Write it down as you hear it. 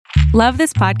Love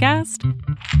this podcast?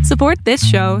 Support this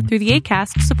show through the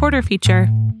Acast supporter feature.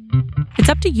 It's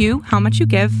up to you how much you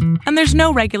give, and there's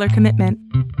no regular commitment.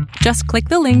 Just click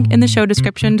the link in the show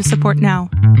description to support now.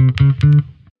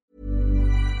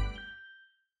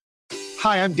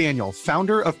 Hi, I'm Daniel,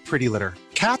 founder of Pretty Litter.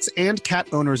 Cats and cat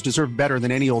owners deserve better than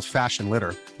any old-fashioned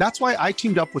litter. That's why I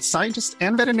teamed up with scientists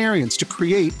and veterinarians to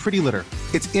create Pretty Litter.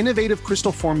 Its innovative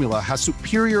crystal formula has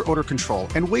superior odor control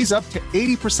and weighs up to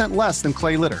 80% less than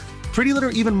clay litter. Pretty Litter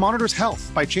even monitors health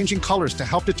by changing colors to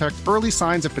help detect early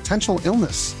signs of potential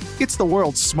illness. It's the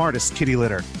world's smartest kitty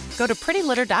litter. Go to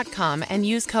prettylitter.com and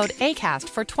use code ACAST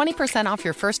for 20% off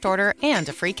your first order and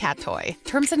a free cat toy.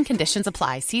 Terms and conditions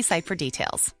apply. See site for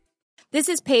details. This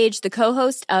is Paige, the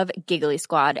co-host of Giggly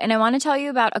Squad, and I want to tell you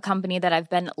about a company that I've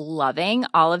been loving,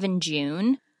 Olive &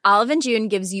 June. Olive & June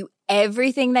gives you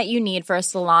everything that you need for a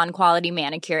salon-quality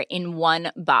manicure in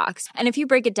one box. And if you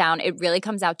break it down, it really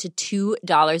comes out to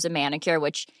 $2 a manicure,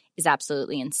 which is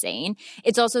absolutely insane.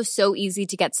 It's also so easy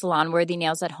to get salon-worthy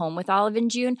nails at home with Olive &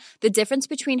 June. The difference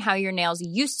between how your nails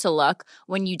used to look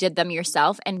when you did them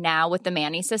yourself and now with the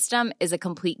Mani system is a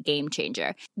complete game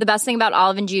changer. The best thing about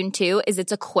Olive & June, too, is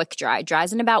it's a quick dry.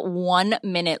 Dries in about 1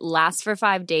 minute, lasts for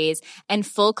 5 days, and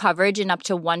full coverage in up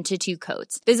to 1 to 2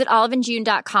 coats. Visit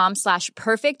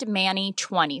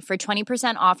oliveandjune.com/perfectmani20 for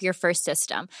 20% off your first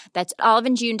system. That's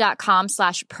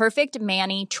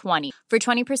oliveandjune.com/perfectmani20 for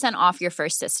 20% off your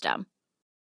first system.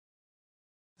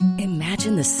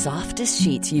 Imagine the softest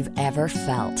sheets you've ever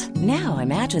felt. Now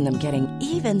imagine them getting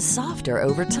even softer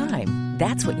over time.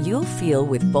 That's what you'll feel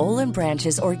with Boll &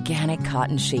 Branch's organic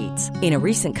cotton sheets. In a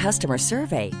recent customer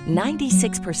survey,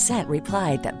 96%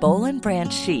 replied that Boll &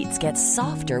 Branch sheets get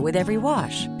softer with every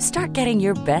wash. Start getting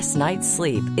your best night's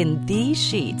sleep in these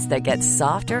sheets that get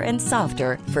softer and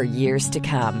softer for years to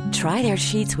come. Try their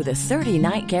sheets with a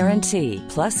 30-night guarantee.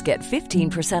 Plus, get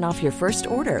 15% off your first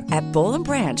order at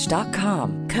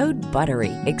bollandbranch.com. Code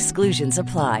BUTTERY. Exclusions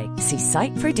apply. See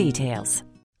site for details.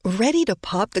 Ready to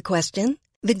pop the question?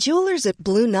 The jewelers at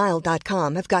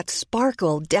BlueNile.com have got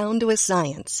sparkle down to a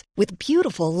science with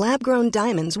beautiful lab-grown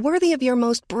diamonds worthy of your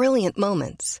most brilliant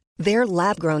moments. Their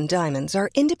lab-grown diamonds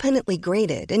are independently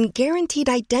graded and guaranteed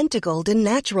identical to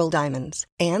natural diamonds,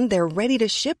 and they're ready to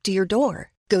ship to your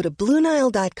door. Go to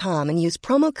BlueNile.com and use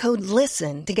promo code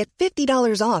LISTEN to get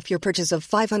 $50 off your purchase of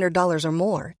 $500 or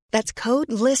more. That's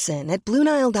code LISTEN at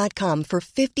BlueNile.com for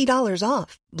 $50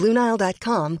 off.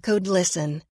 BlueNile.com, code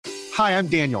LISTEN. Hi, I'm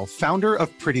Daniel, founder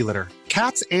of Pretty Litter.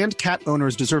 Cats and cat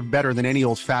owners deserve better than any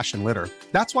old-fashioned litter.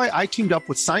 That's why I teamed up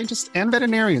with scientists and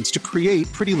veterinarians to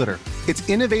create Pretty Litter. Its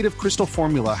innovative crystal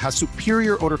formula has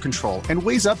superior odor control and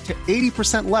weighs up to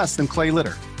 80% less than clay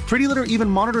litter. Pretty Litter even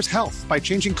monitors health by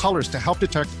changing colors to help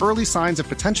detect early signs of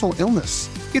potential illness.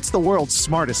 It's the world's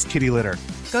smartest kitty litter.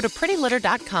 Go to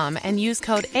prettylitter.com and use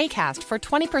code ACAST for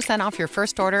 20% off your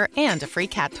first order and a free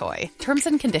cat toy. Terms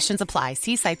and conditions apply.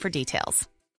 See site for details.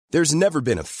 There's never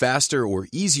been a faster or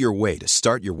easier way to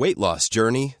start your weight loss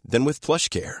journey than with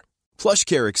PlushCare.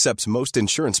 PlushCare accepts most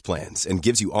insurance plans and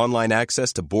gives you online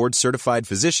access to board-certified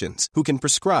physicians who can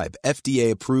prescribe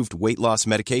FDA-approved weight loss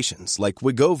medications like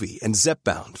Wegovy and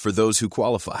Zepbound for those who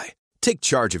qualify. Take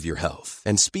charge of your health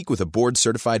and speak with a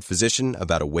board-certified physician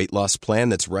about a weight loss plan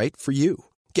that's right for you.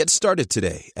 Get started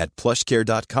today at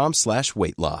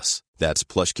plushcare.com/weight loss. That's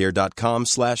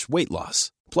plushcare.com/weight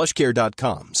loss.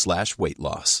 plushcare.com/weight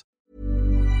loss.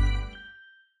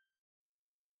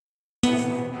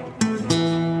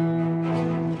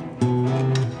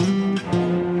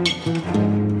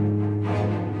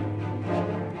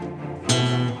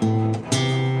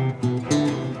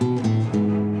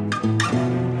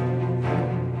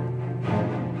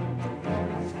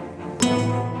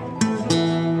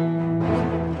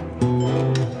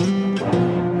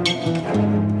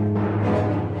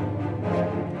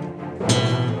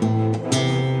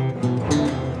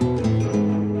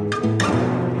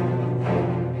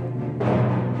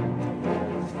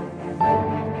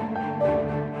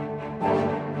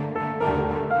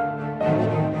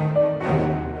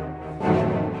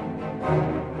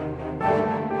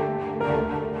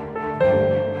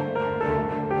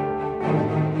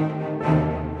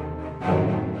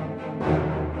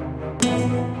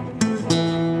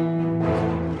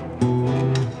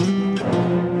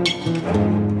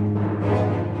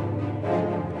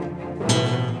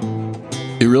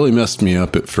 It really messed me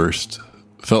up at first.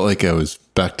 Felt like I was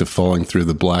back to falling through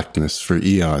the blackness for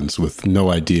eons with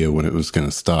no idea when it was going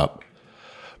to stop.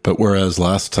 But whereas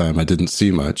last time I didn't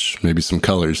see much, maybe some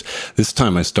colors, this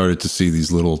time I started to see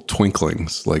these little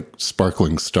twinklings, like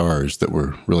sparkling stars that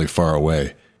were really far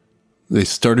away. They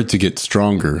started to get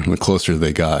stronger the closer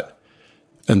they got.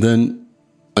 And then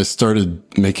I started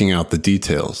making out the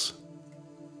details.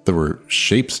 There were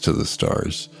shapes to the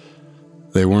stars.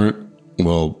 They weren't,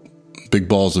 well, big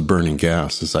balls of burning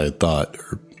gas, as I had thought,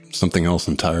 or something else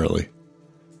entirely.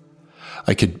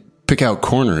 I could pick out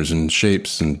corners and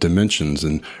shapes and dimensions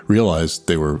and realized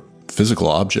they were physical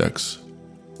objects.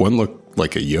 One looked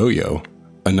like a yo-yo,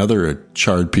 another a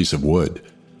charred piece of wood.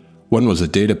 One was a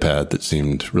data pad that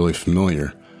seemed really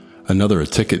familiar, another a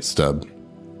ticket stub.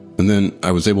 And then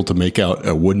I was able to make out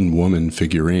a wooden woman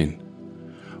figurine,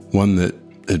 one that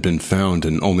had been found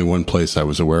in only one place I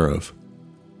was aware of.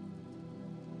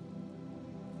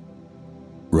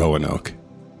 Roanoke.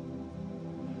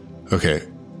 Okay,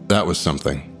 that was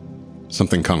something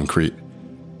concrete.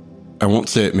 I won't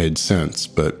say it made sense,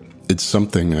 but it's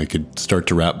something I could start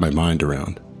to wrap my mind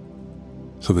around.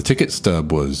 So the ticket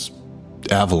stub was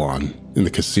Avalon in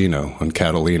the casino on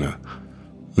Catalina.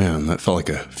 Man, that felt like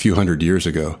a few hundred years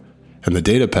ago. And the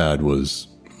data pad was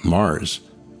Mars,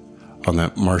 on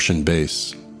that Martian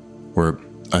base, where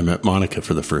I met Monica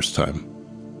for the first time.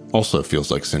 Also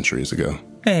feels like centuries ago.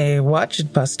 Hey, watch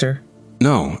it, Buster.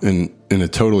 No, in a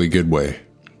totally good way.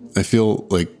 I feel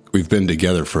like we've been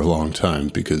together for a long time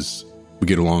because we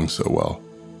get along so well.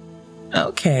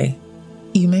 Okay,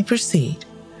 you may proceed.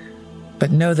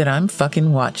 But know that I'm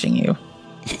fucking watching you.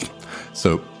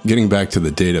 So, getting back to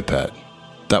the data pad.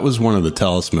 That was one of the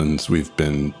talismans we've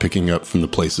been picking up from the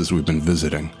places we've been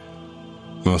visiting.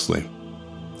 Mostly.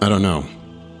 I don't know.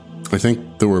 I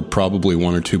think there were probably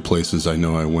one or two places I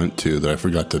know I went to that I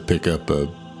forgot to pick up a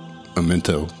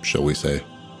memento, shall we say.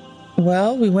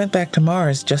 Well, we went back to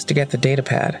Mars just to get the data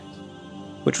pad.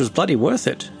 Which was bloody worth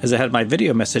it, as it had my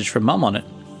video message from Mum on it.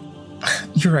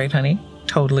 You're right, honey.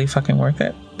 Totally fucking worth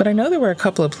it. But I know there were a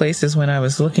couple of places when I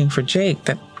was looking for Jake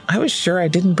that I was sure I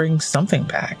didn't bring something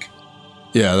back.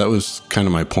 Yeah, that was kind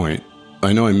of my point.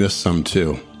 I know I missed some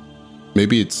too.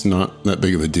 Maybe it's not that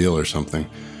big of a deal or something.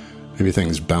 Maybe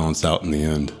things balance out in the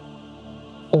end.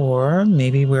 Or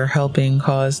maybe we're helping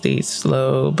cause the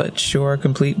slow but sure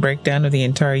complete breakdown of the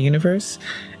entire universe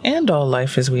and all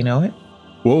life as we know it.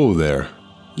 Whoa there.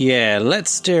 Yeah,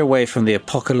 let's steer away from the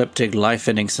apocalyptic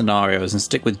life-ending scenarios and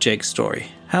stick with Jake's story.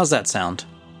 How's that sound?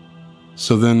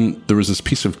 So then there was this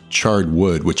piece of charred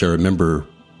wood, which I remember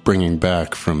bringing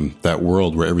back from that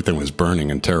world where everything was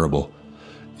burning and terrible.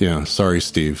 Yeah, sorry,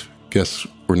 Steve. Guess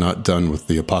we're not done with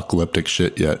the apocalyptic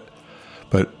shit yet.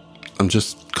 But I'm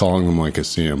just calling them like I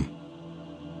see them.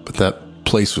 But that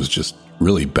place was just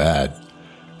really bad.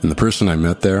 And the person I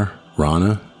met there,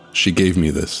 Rana, she gave me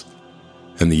this.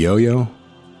 And the yo-yo?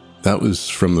 That was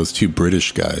from those two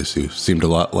British guys who seemed a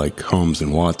lot like Holmes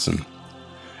and Watson.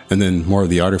 And then more of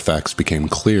the artifacts became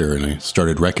clear and I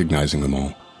started recognizing them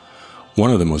all.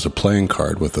 One of them was a playing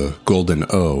card with a golden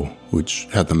O, which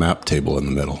had the map table in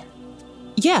the middle.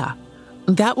 Yeah,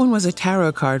 that one was a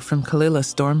tarot card from Kalila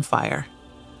Stormfire.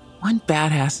 One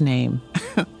badass name.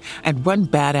 And one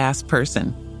badass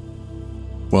person.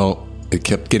 Well, it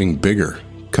kept getting bigger,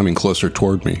 coming closer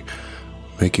toward me,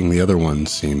 making the other one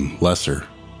seem lesser.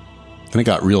 Then it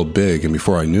got real big, and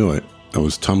before I knew it, I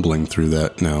was tumbling through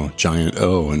that now giant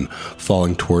O and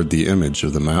falling toward the image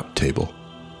of the map table.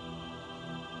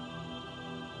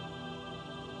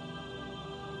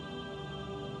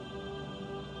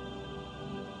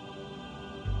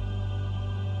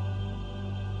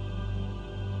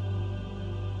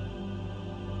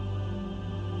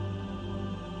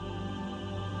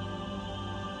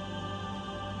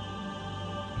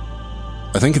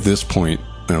 I think at this point,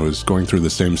 I was going through the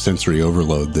same sensory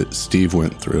overload that Steve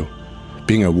went through,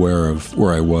 being aware of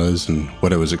where I was and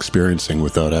what I was experiencing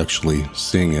without actually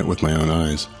seeing it with my own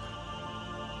eyes.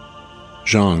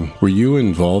 Zhang, were you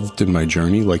involved in my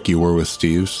journey like you were with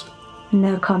Steve's?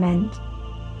 No comment.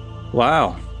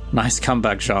 Wow, nice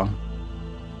comeback, Zhang.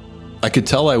 I could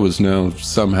tell I was now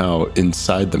somehow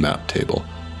inside the map table.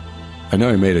 I know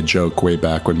I made a joke way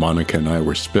back when Monica and I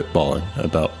were spitballing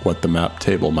about what the map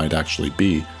table might actually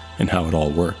be and how it all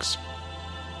works.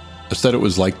 I said it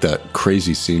was like that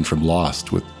crazy scene from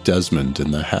Lost with Desmond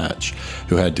in the hatch,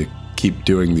 who had to keep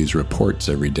doing these reports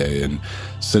every day and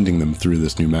sending them through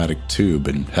this pneumatic tube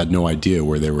and had no idea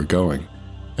where they were going.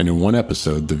 And in one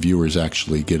episode, the viewers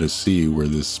actually get to see where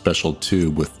this special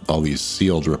tube with all these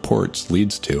sealed reports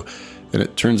leads to, and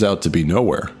it turns out to be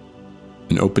nowhere.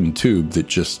 An open tube that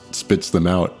just spits them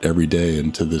out every day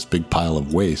into this big pile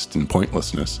of waste and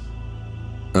pointlessness.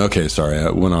 Okay, sorry, I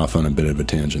went off on a bit of a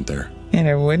tangent there. And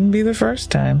it wouldn't be the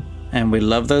first time. And we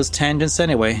love those tangents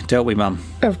anyway, don't we, Mum?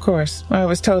 Of course. I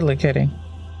was totally kidding.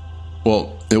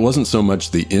 Well, it wasn't so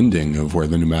much the ending of where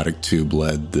the pneumatic tube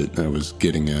led that I was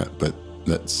getting at, but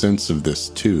that sense of this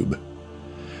tube.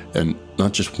 And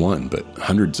not just one, but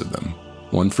hundreds of them.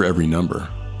 One for every number,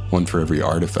 one for every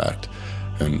artifact,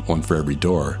 and one for every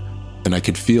door. And I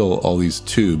could feel all these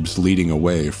tubes leading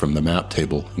away from the map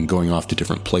table and going off to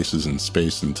different places in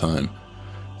space and time.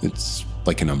 It's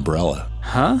like an umbrella.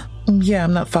 Huh? Yeah,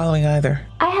 I'm not following either.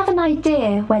 I have an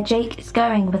idea where Jake is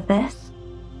going with this.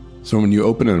 So when you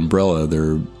open an umbrella,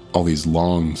 there are all these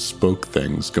long spoke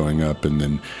things going up and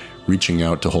then reaching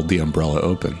out to hold the umbrella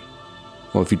open.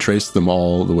 Well, if you trace them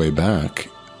all the way back,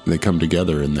 they come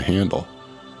together in the handle.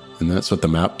 And that's what the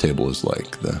map table is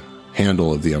like, the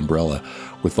handle of the umbrella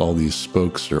with all these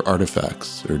spokes or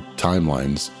artifacts or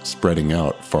timelines spreading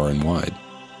out far and wide.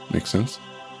 Make sense?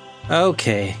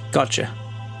 Okay, gotcha.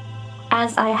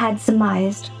 As I had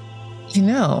surmised. You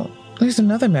know, there's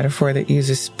another metaphor that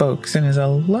uses spokes and is a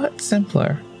lot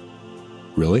simpler.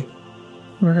 Really?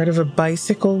 Ever heard of a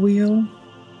bicycle wheel?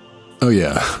 Oh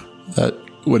yeah, that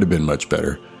would have been much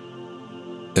better.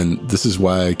 And this is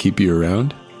why I keep you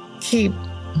around? Keep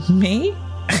me?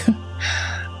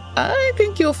 I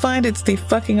think you'll find it's the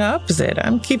fucking opposite.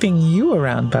 I'm keeping you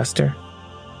around, Buster.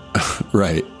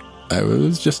 Right. I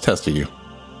was just testing you.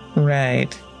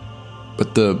 Right.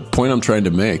 But the point I'm trying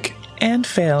to make... And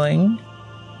failing.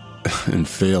 and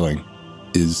failing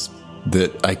is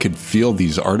that I could feel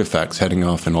these artifacts heading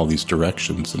off in all these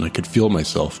directions, and I could feel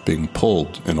myself being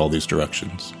pulled in all these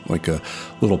directions. Like a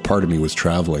little part of me was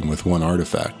traveling with one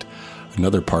artifact,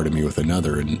 another part of me with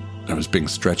another, and I was being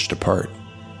stretched apart.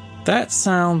 That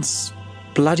sounds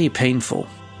bloody painful.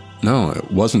 No,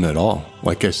 it wasn't at all.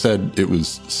 Like I said, it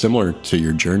was similar to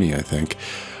your journey, I think,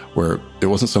 where it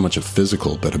wasn't so much a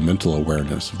physical, but a mental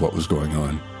awareness of what was going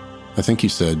on. I think you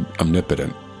said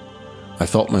omnipotent. I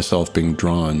felt myself being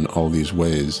drawn all these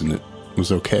ways, and it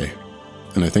was okay.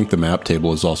 And I think the map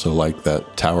table is also like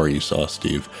that tower you saw,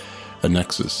 Steve. A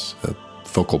nexus, a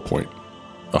focal point,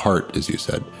 a heart, as you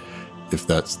said, if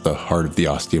that's the heart of the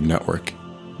Ostium network.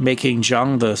 Making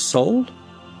Zhang the soul?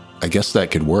 I guess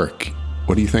that could work.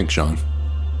 What do you think, Zhang?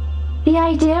 The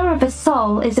idea of a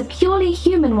soul is a purely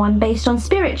human one based on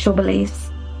spiritual beliefs.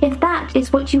 If that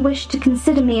is what you wish to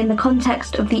consider me in the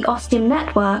context of the Ostium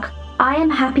network, I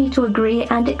am happy to agree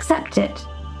and accept it.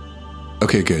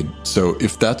 Okay, good. So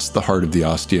if that's the heart of the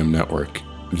Ostium network,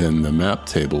 then the map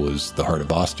table is the heart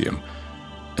of Ostium.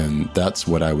 And that's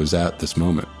what I was at this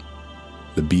moment.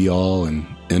 The be-all and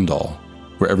end-all,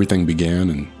 where everything began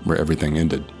and where everything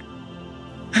ended.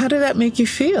 How did that make you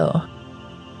feel?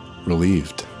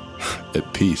 Relieved.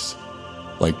 At peace.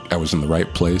 Like I was in the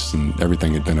right place and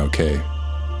everything had been okay.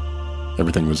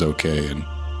 Everything was okay and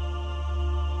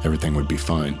everything would be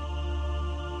fine.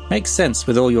 Makes sense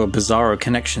with all your bizarro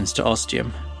connections to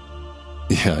Ostium.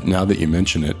 Yeah, now that you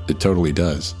mention it, it totally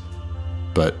does.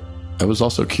 But I was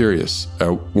also curious.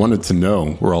 I wanted to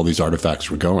know where all these artifacts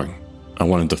were going. I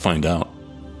wanted to find out.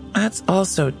 That's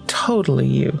also totally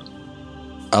you.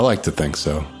 I like to think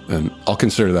so, and I'll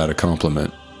consider that a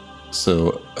compliment.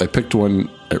 So I picked one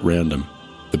at random,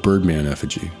 the Birdman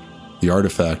effigy, the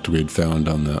artifact we had found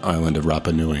on the island of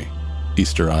Rapa Nui,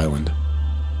 Easter Island.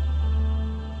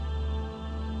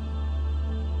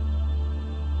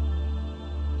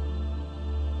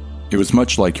 It was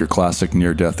much like your classic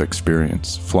near-death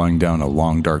experience, flying down a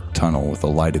long dark tunnel with a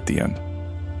light at the end.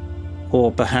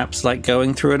 Or perhaps like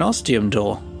going through an Ostium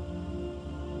door.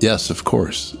 Yes, of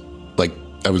course. Like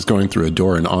I was going through a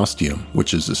door in Ostium,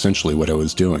 which is essentially what I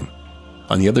was doing.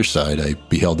 On the other side, I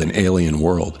beheld an alien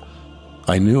world.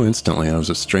 I knew instantly I was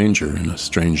a stranger in a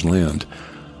strange land.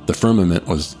 The firmament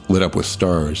was lit up with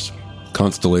stars,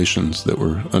 constellations that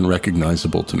were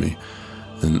unrecognizable to me,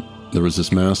 and there was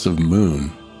this massive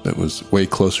moon that was way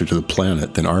closer to the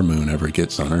planet than our moon ever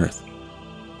gets on Earth.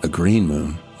 A green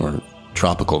moon, or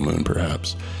tropical moon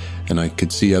perhaps, and I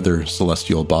could see other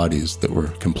celestial bodies that were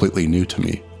completely new to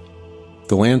me.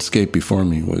 The landscape before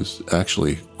me was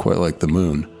actually quite like the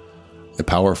moon, a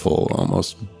powerful,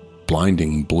 almost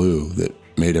blinding blue that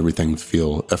made everything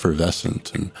feel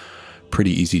effervescent and pretty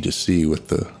easy to see with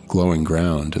the glowing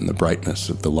ground and the brightness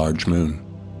of the large moon.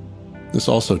 This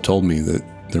also told me that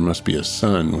there must be a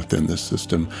sun within this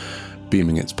system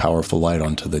beaming its powerful light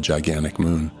onto the gigantic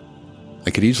moon. I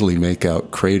could easily make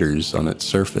out craters on its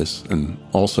surface and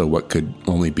also what could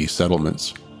only be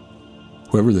settlements.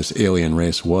 Whoever this alien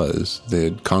race was, they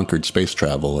had conquered space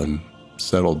travel and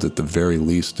settled at the very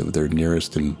least of their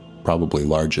nearest and probably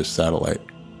largest satellite.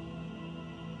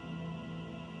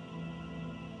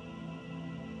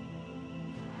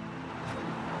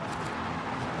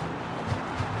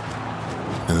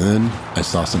 And then I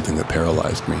saw something that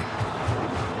paralyzed me.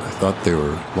 I thought they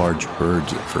were large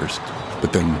birds at first,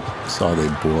 but then saw they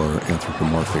bore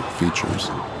anthropomorphic features.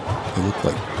 They looked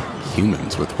like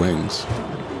humans with wings.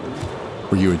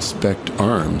 Where you expect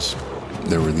arms,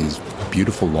 there were these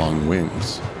beautiful long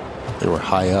wings. They were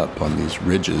high up on these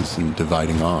ridges and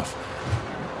dividing off,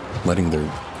 letting their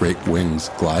great wings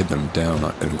glide them down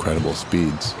at incredible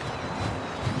speeds.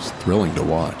 It was thrilling to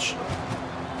watch.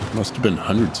 There must have been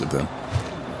hundreds of them.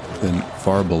 Then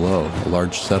far below, a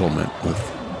large settlement with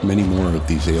many more of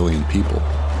these alien people,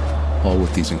 all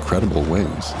with these incredible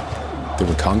wings. They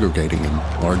were congregating in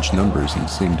large numbers and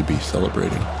seemed to be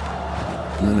celebrating.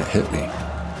 And then it hit me.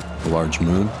 The large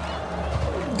moon?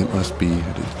 It must be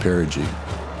at its perigee,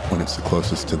 when it's the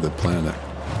closest to the planet.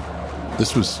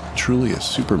 This was truly a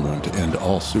supermoon to end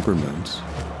all supermoons.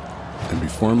 And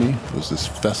before me was this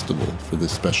festival for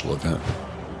this special event.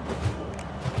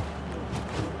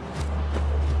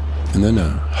 And then a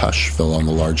hush fell on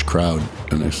the large crowd,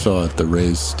 and I saw at the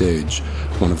raised stage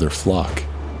one of their flock,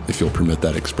 if you'll permit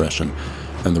that expression,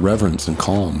 and the reverence and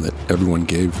calm that everyone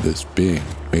gave this being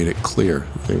made it clear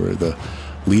they were the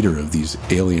leader of these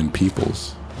alien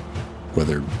peoples,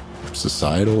 whether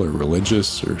societal or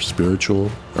religious or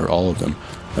spiritual or all of them,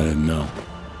 I didn't know.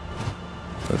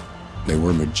 But they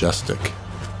were majestic.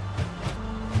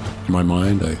 In my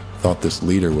mind, I thought this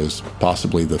leader was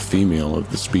possibly the female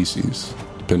of the species,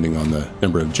 depending on the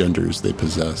number of genders they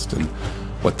possessed and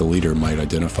what the leader might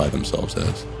identify themselves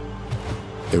as.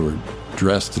 They were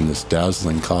dressed in this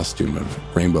dazzling costume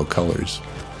of rainbow colors,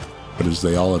 but as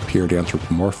they all appeared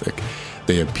anthropomorphic,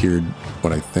 they appeared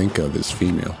what I think of as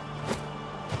female.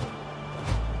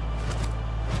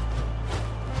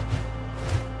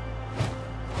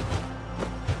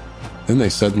 Then they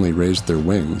suddenly raised their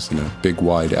wings in a big,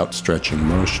 wide, outstretching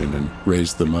motion and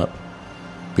raised them up.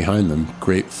 Behind them,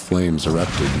 great flames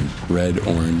erupted in red,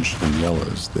 orange, and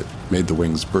yellows that made the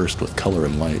wings burst with color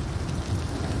and light.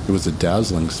 It was a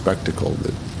dazzling spectacle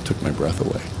that took my breath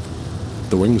away.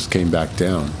 The wings came back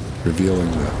down, revealing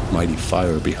the mighty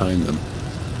fire behind them.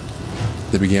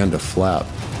 They began to flap,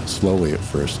 slowly at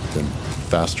first, then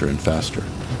faster and faster.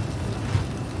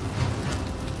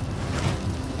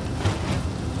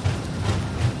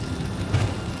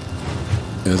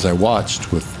 As I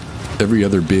watched, with every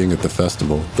other being at the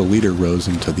festival, the leader rose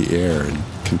into the air and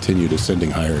continued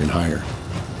ascending higher and higher.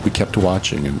 We kept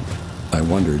watching, and I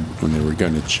wondered when they were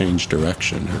going to change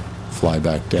direction or fly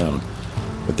back down,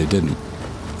 but they didn't.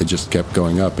 They just kept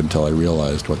going up until I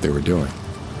realized what they were doing.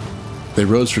 They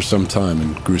rose for some time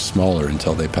and grew smaller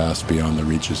until they passed beyond the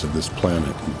reaches of this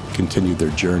planet and continued their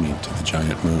journey to the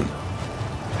giant moon.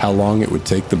 How long it would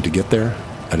take them to get there,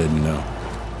 I didn't know.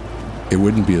 It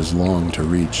wouldn't be as long to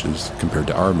reach as compared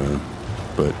to our moon,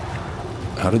 but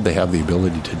how did they have the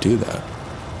ability to do that?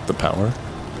 The power?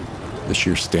 The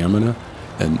sheer stamina?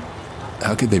 And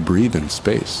how could they breathe in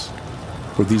space?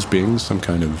 Were these beings some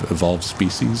kind of evolved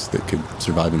species that could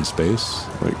survive in space?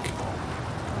 Like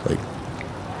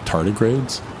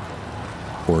tardigrades?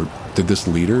 Or did this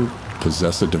leader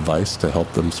possess a device to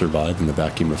help them survive in the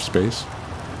vacuum of space?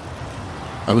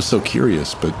 I was so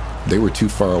curious, but they were too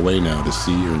far away now to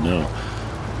see or know.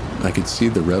 I could see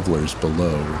the revelers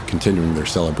below continuing their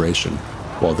celebration,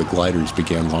 while the gliders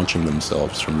began launching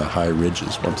themselves from the high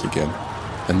ridges once again.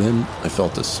 And then I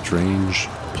felt a strange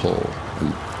pull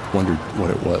and wondered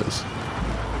what it was.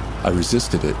 I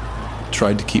resisted it,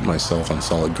 tried to keep myself on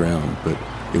solid ground, but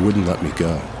it wouldn't let me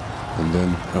go. And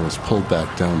then I was pulled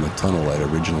back down the tunnel I'd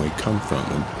originally come from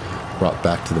and brought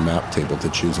back to the map table to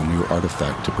choose a new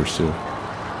artifact to pursue.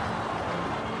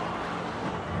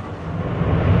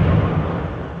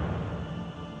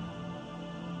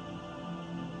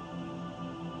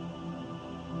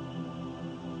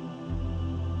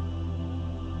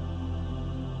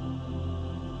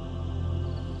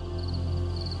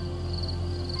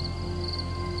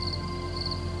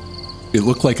 It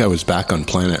looked like I was back on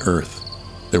planet Earth.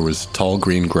 There was tall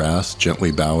green grass gently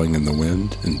bowing in the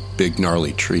wind and big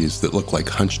gnarly trees that looked like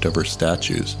hunched over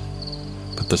statues.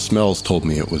 But the smells told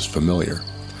me it was familiar.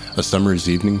 A summer's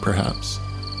evening, perhaps?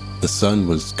 The sun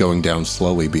was going down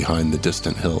slowly behind the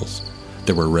distant hills.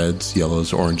 There were reds,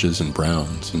 yellows, oranges, and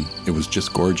browns, and it was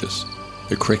just gorgeous.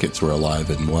 The crickets were alive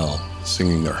and well,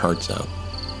 singing their hearts out.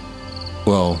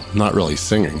 Well, not really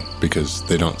singing, because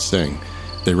they don't sing.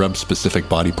 They rub specific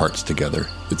body parts together.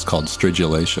 It's called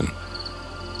stridulation.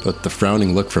 But the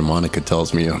frowning look from Monica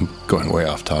tells me I'm going way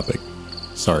off topic.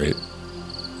 Sorry.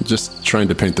 Just trying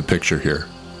to paint the picture here.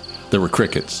 There were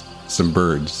crickets, some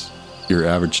birds, your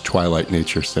average twilight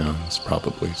nature sounds,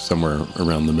 probably, somewhere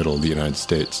around the middle of the United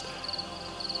States.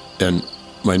 And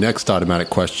my next automatic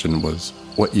question was,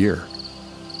 what year?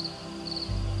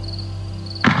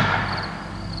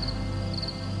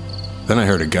 Then I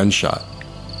heard a gunshot.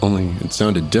 Only it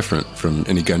sounded different from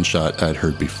any gunshot I'd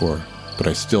heard before, but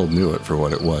I still knew it for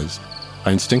what it was.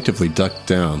 I instinctively ducked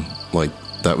down, like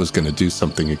that was going to do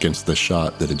something against the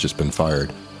shot that had just been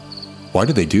fired. Why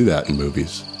do they do that in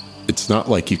movies? It's not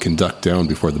like you can duck down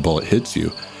before the bullet hits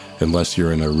you, unless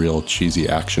you're in a real cheesy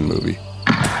action movie.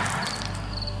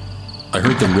 I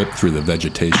heard them rip through the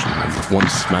vegetation, and one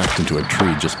smacked into a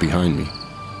tree just behind me.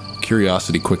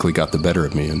 Curiosity quickly got the better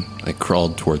of me, and I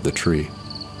crawled toward the tree.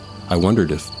 I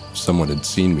wondered if someone had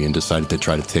seen me and decided to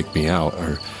try to take me out,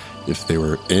 or if they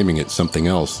were aiming at something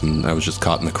else and I was just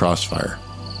caught in the crossfire.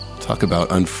 Talk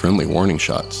about unfriendly warning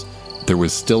shots. There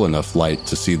was still enough light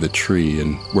to see the tree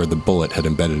and where the bullet had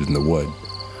embedded in the wood.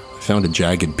 I found a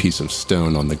jagged piece of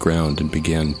stone on the ground and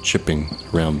began chipping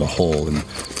around the hole, and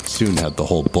soon had the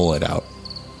whole bullet out.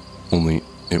 Only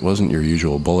it wasn't your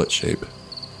usual bullet shape.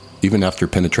 Even after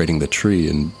penetrating the tree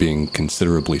and being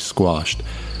considerably squashed,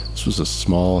 this was a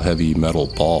small, heavy metal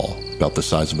ball about the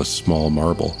size of a small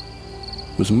marble.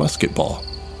 It was a musket ball.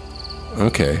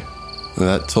 Okay,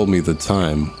 that told me the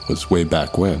time was way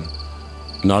back when.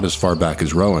 Not as far back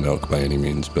as Roanoke by any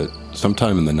means, but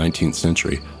sometime in the 19th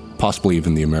century, possibly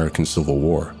even the American Civil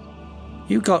War.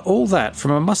 You got all that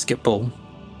from a musket ball?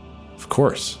 Of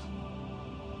course.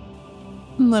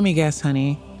 Let me guess,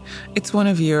 honey. It's one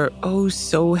of your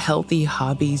oh-so-healthy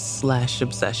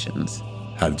hobbies/obsessions.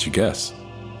 How did you guess?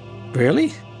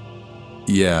 Really?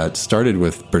 Yeah, it started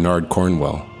with Bernard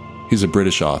Cornwell. He's a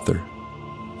British author.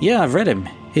 Yeah, I've read him.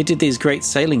 He did these great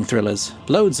sailing thrillers.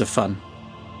 Loads of fun.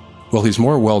 Well, he's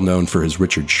more well known for his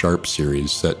Richard Sharp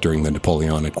series set during the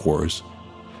Napoleonic Wars.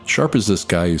 Sharp is this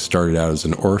guy who started out as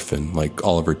an orphan, like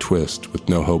Oliver Twist, with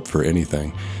no hope for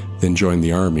anything, then joined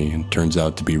the army and turns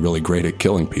out to be really great at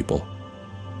killing people.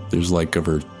 There's like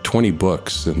over 20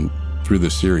 books, and through the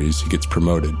series he gets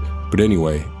promoted. But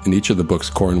anyway, in each of the books,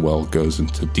 Cornwell goes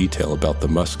into detail about the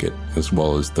musket, as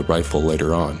well as the rifle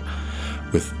later on,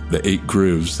 with the 8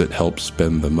 grooves that help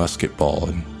spin the musket ball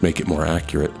and make it more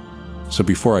accurate. So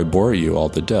before I bore you all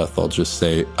to death, I'll just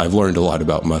say I've learned a lot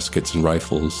about muskets and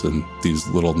rifles and these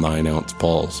little 9-ounce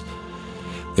balls.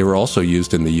 They were also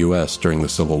used in the U.S. during the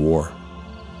Civil War.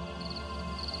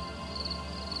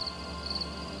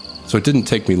 So it didn't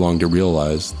take me long to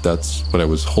realize that's what I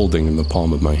was holding in the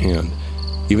palm of my hand.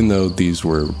 Even though these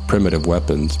were primitive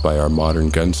weapons by our modern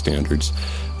gun standards,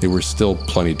 they were still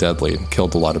plenty deadly and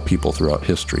killed a lot of people throughout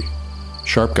history.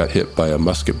 Sharp got hit by a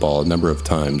musket ball a number of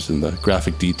times, and the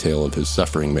graphic detail of his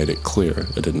suffering made it clear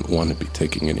I didn't want to be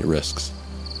taking any risks.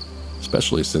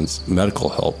 Especially since medical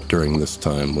help during this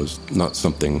time was not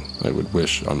something I would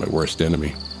wish on my worst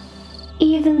enemy.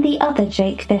 Even the other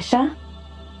Jake Fisher?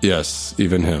 Yes,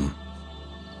 even him.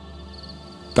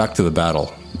 Back to the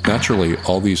battle. Naturally,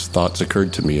 all these thoughts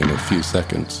occurred to me in a few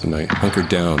seconds, and I hunkered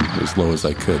down as low as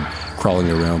I could, crawling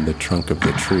around the trunk of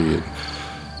the tree and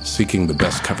seeking the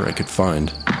best cover I could find.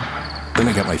 Then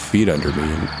I got my feet under me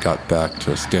and got back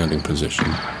to a standing position,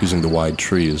 using the wide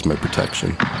tree as my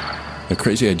protection. A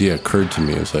crazy idea occurred to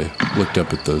me as I looked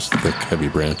up at those thick, heavy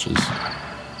branches.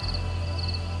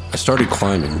 I started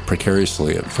climbing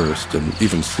precariously at first and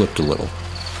even slipped a little.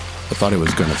 I thought I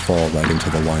was going to fall right into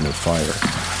the line of fire.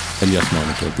 And yes,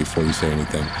 Monica, before you say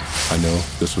anything, I know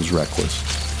this was reckless,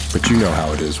 but you know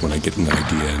how it is when I get an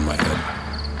idea in my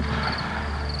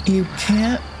head. You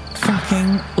can't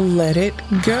fucking let it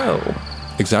go.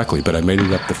 Exactly, but I made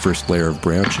it up the first layer of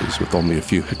branches with only a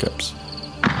few hiccups.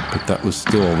 But that was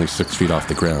still only 6 feet off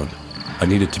the ground. I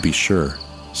needed to be sure,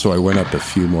 so I went up a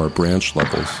few more branch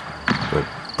levels, or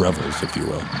brevels, if you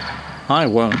will. I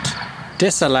won't.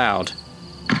 Disallowed.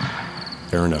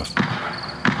 Fair enough.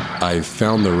 I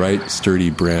found the right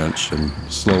sturdy branch and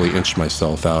slowly inched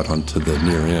myself out onto the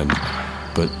near end,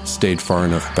 but stayed far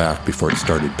enough back before it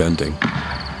started bending.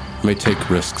 I may take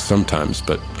risks sometimes,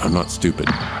 but I'm not stupid.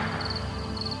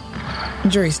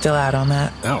 Jury's still out on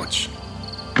that. Ouch.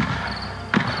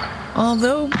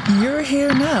 Although you're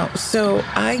here now, so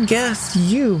I guess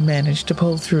you managed to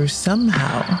pull through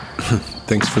somehow.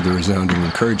 Thanks for the resounding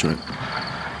encouragement.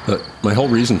 But my whole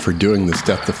reason for doing this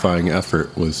death-defying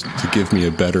effort was to give me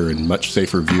a better and much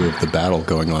safer view of the battle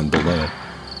going on below.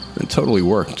 It totally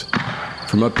worked.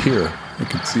 From up here, I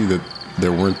could see that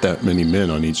there weren't that many men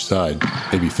on each side,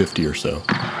 maybe 50 or so.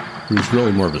 It was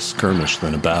really more of a skirmish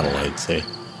than a battle, I'd say.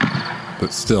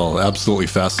 But still, absolutely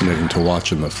fascinating to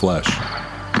watch in the flesh,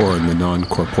 or in the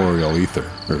non-corporeal ether,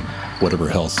 or whatever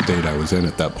hell state I was in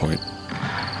at that point.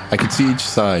 I could see each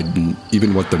side and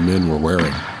even what the men were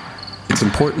wearing. It's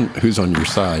important who's on your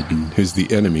side and who's the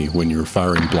enemy when you're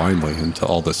firing blindly into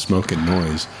all the smoke and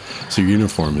noise, so your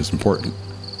uniform is important.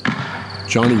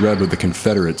 Johnny Red with the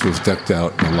Confederates was decked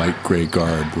out in a light gray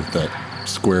garb with that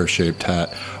square-shaped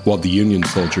hat, while the Union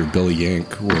soldier Billy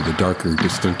Yank wore the darker,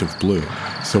 distinctive blue,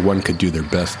 so one could do their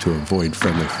best to avoid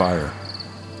friendly fire.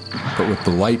 But with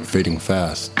the light fading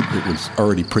fast, it was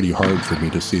already pretty hard for me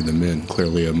to see the men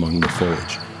clearly among the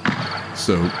foliage.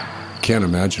 So, can't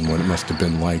imagine what it must have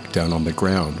been like down on the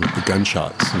ground with the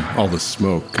gunshots and all the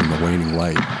smoke and the waning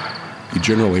light. You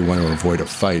generally want to avoid a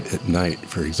fight at night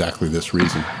for exactly this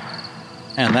reason.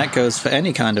 And that goes for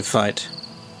any kind of fight.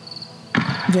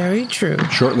 Very true.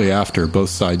 Shortly after, both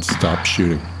sides stopped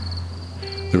shooting.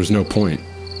 There was no point.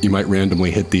 You might randomly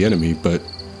hit the enemy, but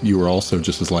you were also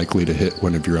just as likely to hit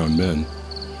one of your own men.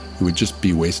 It would just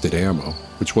be wasted ammo,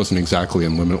 which wasn't exactly a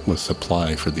limitless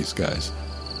supply for these guys.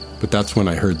 But that's when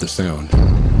I heard the sound.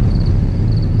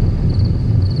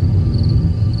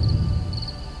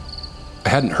 I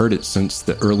hadn't heard it since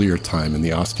the earlier time in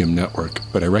the Ostium network,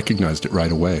 but I recognized it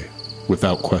right away,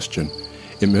 without question.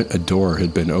 It meant a door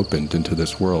had been opened into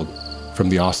this world from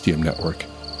the Ostium network.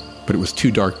 But it was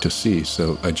too dark to see,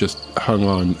 so I just hung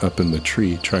on up in the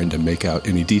tree trying to make out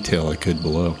any detail I could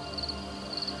below.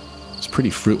 It was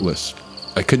pretty fruitless.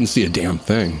 I couldn't see a damn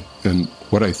thing, and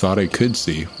what I thought I could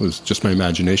see was just my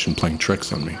imagination playing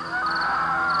tricks on me.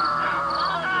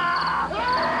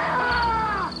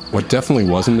 What definitely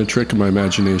wasn't a trick of my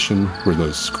imagination were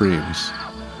those screams.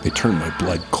 They turned my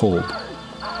blood cold.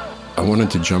 I wanted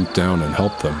to jump down and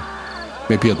help them.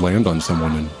 Maybe I'd land on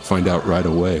someone and find out right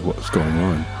away what was going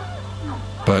on.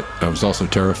 But I was also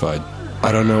terrified.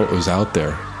 I don't know what was out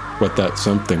there, what that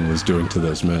something was doing to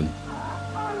those men.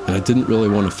 And I didn't really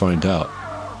want to find out.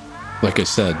 Like I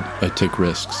said, I take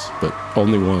risks, but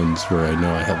only ones where I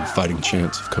know I have a fighting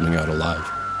chance of coming out alive.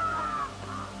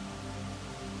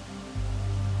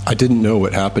 I didn't know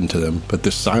what happened to them, but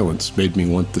this silence made me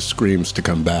want the screams to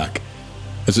come back.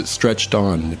 As it stretched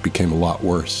on, it became a lot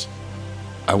worse.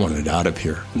 I wanted out of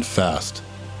here, and fast.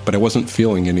 But I wasn't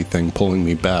feeling anything pulling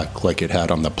me back like it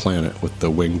had on the planet with the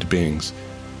winged beings.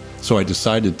 So I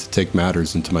decided to take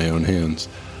matters into my own hands,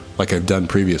 like I've done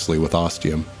previously with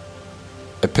Ostium.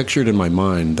 I pictured in my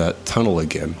mind that tunnel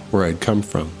again, where I'd come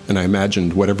from, and I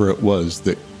imagined whatever it was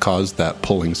that caused that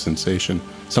pulling sensation,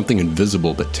 something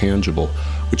invisible but tangible,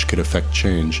 which could affect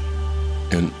change.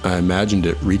 And I imagined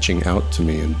it reaching out to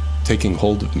me and taking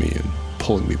hold of me and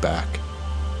pulling me back.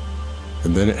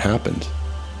 And then it happened.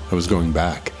 I was going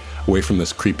back, away from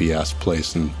this creepy-ass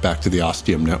place and back to the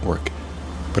Ostium network.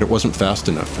 But it wasn't fast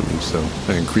enough for me, so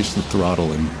I increased the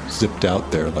throttle and zipped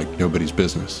out there like nobody's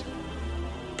business.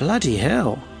 Bloody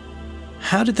hell.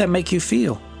 How did that make you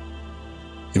feel?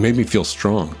 It made me feel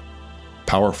strong,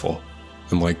 powerful,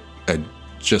 and like I'd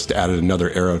just added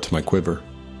another arrow to my quiver.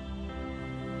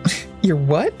 Your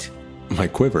what? My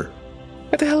quiver.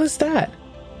 What the hell is that?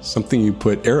 Something you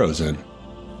put arrows in.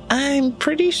 I'm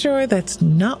pretty sure that's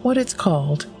not what it's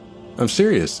called. I'm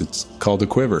serious. It's called a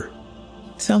quiver.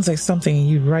 Sounds like something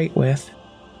you'd write with.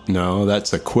 No,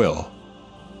 that's a quill.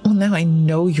 Well, now I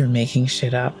know you're making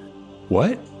shit up.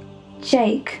 What?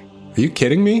 Jake. Are you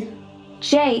kidding me?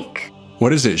 Jake.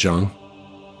 What is it, Zhang?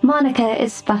 Monica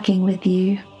is fucking with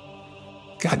you.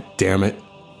 God damn it.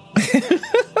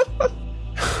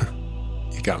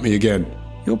 You got me again.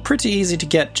 You're pretty easy to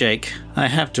get, Jake, I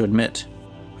have to admit.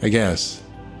 I guess.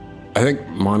 I think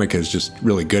Monica's just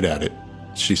really good at it.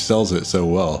 She sells it so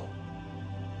well.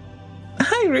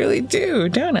 I really do,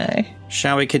 don't I?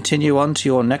 Shall we continue on to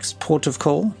your next port of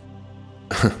call?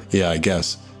 Yeah, I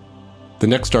guess. The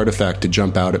next artifact to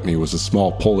jump out at me was a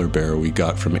small polar bear we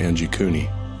got from Angie Cooney.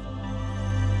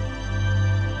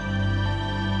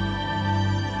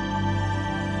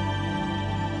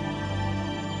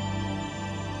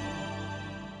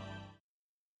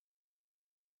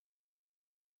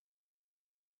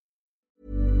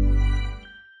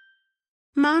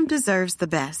 Mom deserves the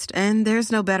best, and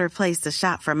there's no better place to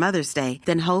shop for Mother's Day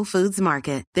than Whole Foods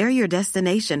Market. They're your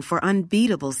destination for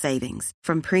unbeatable savings,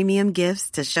 from premium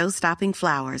gifts to show-stopping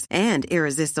flowers and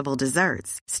irresistible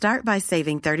desserts. Start by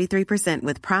saving 33%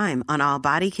 with Prime on all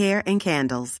body care and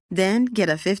candles. Then get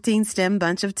a 15-stem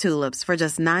bunch of tulips for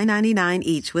just $9.99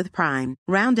 each with Prime.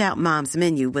 Round out Mom's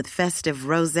menu with festive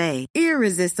rosé,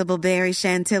 irresistible berry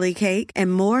chantilly cake,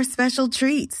 and more special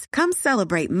treats. Come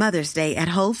celebrate Mother's Day at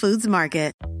Whole Foods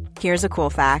Market. Here's a cool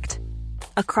fact.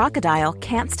 A crocodile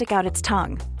can't stick out its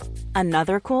tongue.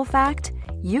 Another cool fact,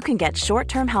 you can get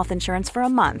short-term health insurance for a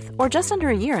month or just under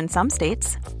a year in some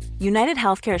states. United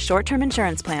Healthcare short-term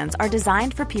insurance plans are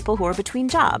designed for people who are between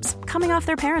jobs, coming off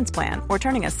their parents' plan, or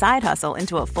turning a side hustle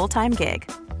into a full-time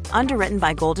gig. Underwritten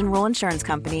by Golden Rule Insurance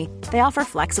Company, they offer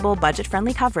flexible,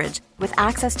 budget-friendly coverage with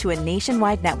access to a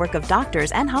nationwide network of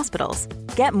doctors and hospitals.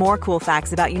 Get more cool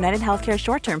facts about United Healthcare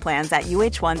short-term plans at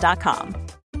uh1.com.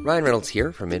 Ryan Reynolds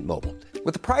here from Mint Mobile.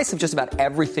 With the price of just about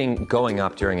everything going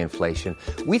up during inflation,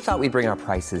 we thought we'd bring our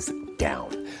prices down.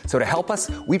 So to help us,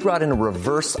 we brought in a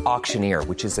reverse auctioneer,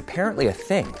 which is apparently a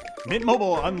thing. Mint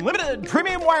Mobile Unlimited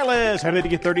Premium Wireless. How to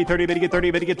get 30, 30, how to get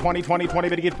 30, how to get 20, 20, 20,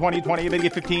 how to get 20, 20, how to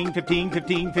get 15, 15,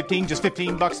 15, 15, just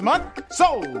 $15 a month?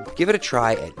 Sold! Give it a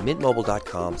try at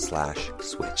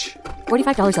mintmobile.com/switch.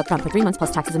 $45 up front for 3 months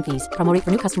plus taxes and fees. Promo rate for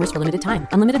new customers for limited time.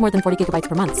 Unlimited more than 40 gigabytes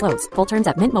per month. Slows full terms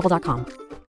at mintmobile.com.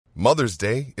 Mother's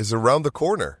Day is around the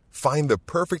corner. Find the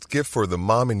perfect gift for the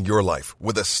mom in your life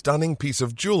with a stunning piece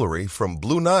of jewelry from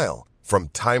Blue Nile. From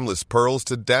timeless pearls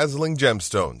to dazzling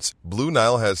gemstones, Blue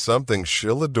Nile has something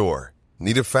she'll adore.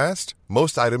 Need it fast?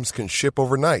 Most items can ship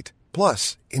overnight.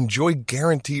 Plus, enjoy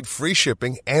guaranteed free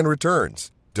shipping and returns.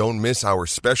 Don't miss our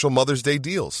special Mother's Day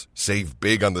deals. Save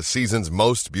big on the season's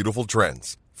most beautiful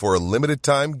trends. For a limited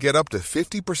time, get up to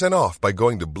 50% off by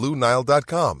going to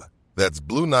BlueNile.com. That's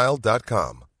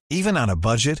BlueNile.com. Even on a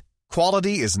budget,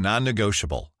 quality is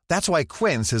non-negotiable. That's why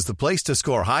Quince is the place to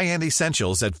score high-end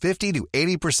essentials at 50 to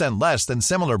 80% less than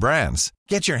similar brands.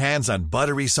 Get your hands on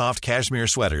buttery soft cashmere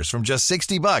sweaters from just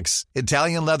 $60,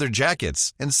 Italian leather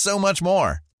jackets, and so much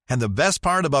more. And the best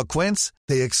part about Quince,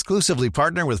 they exclusively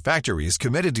partner with factories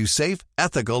committed to safe,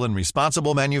 ethical, and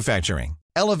responsible manufacturing.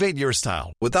 Elevate your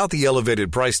style without the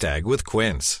elevated price tag with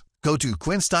Quince. Go to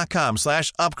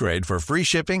quince.com/upgrade for free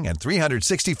shipping and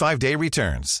 365-day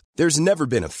returns. There's never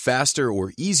been a faster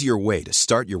or easier way to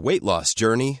start your weight loss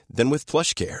journey than with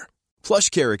PlushCare.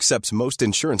 PlushCare accepts most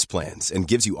insurance plans and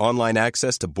gives you online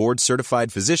access to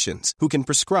board-certified physicians who can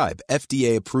prescribe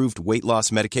FDA-approved weight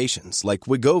loss medications like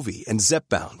Wegovy and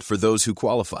Zepbound for those who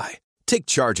qualify. Take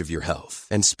charge of your health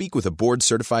and speak with a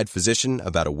board-certified physician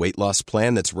about a weight loss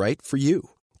plan that's right for you.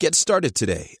 Get started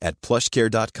today at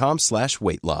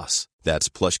plushcare.com/weight loss. That's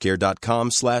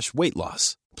plushcare.com/weight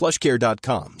loss.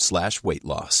 plushcare.com/weight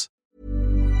loss.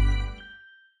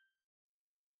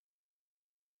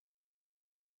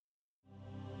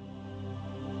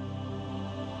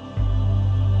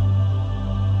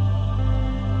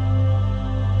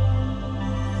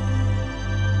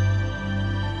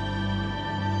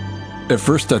 At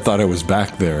first I thought I was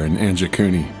back there in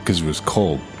Anjakuni because it was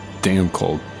cold, damn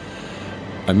cold.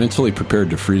 I mentally prepared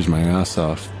to freeze my ass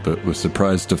off, but was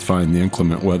surprised to find the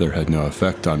inclement weather had no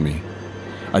effect on me.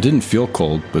 I didn't feel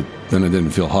cold, but then I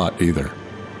didn't feel hot either.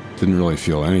 Didn't really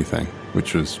feel anything,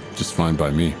 which was just fine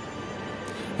by me.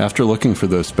 After looking for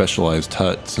those specialized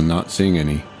huts and not seeing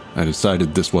any, I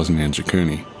decided this wasn't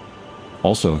Anjakuni.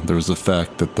 Also, there was the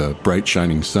fact that the bright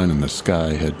shining sun in the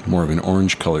sky had more of an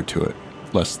orange color to it,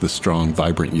 less the strong,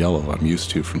 vibrant yellow I'm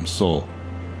used to from Seoul.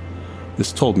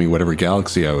 This told me whatever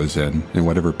galaxy I was in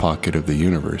whatever pocket of the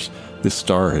universe, this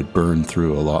star had burned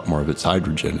through a lot more of its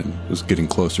hydrogen and was getting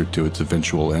closer to its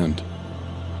eventual end.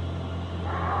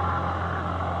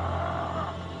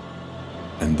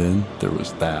 And then there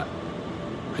was that.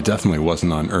 I definitely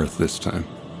wasn't on Earth this time.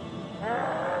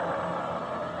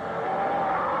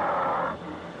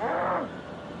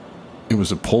 It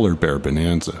was a polar bear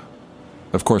bonanza.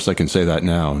 Of course, I can say that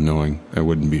now, knowing I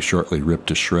wouldn't be shortly ripped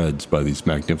to shreds by these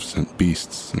magnificent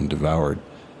beasts and devoured.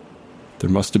 There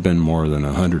must have been more than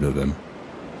 100 of them.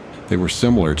 They were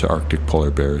similar to Arctic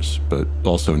polar bears, but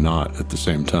also not at the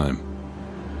same time.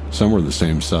 Some were the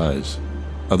same size,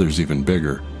 others even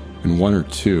bigger, and one or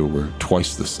two were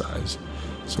twice the size.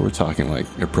 So we're talking like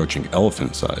approaching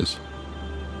elephant size.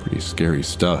 Pretty scary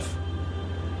stuff.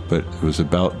 But it was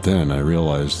about then I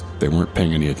realized they weren't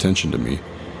paying any attention to me,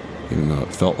 even though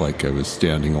it felt like I was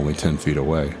standing only 10 feet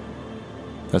away.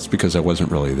 That's because I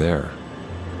wasn't really there.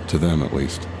 To them, at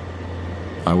least.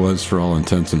 I was, for all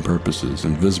intents and purposes,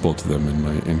 invisible to them in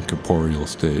my incorporeal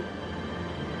state.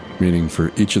 Meaning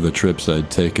for each of the trips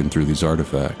I'd taken through these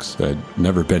artifacts, I'd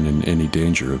never been in any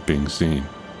danger of being seen.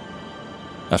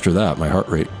 After that, my heart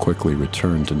rate quickly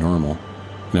returned to normal,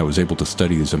 and I was able to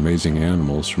study these amazing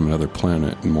animals from another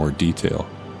planet in more detail.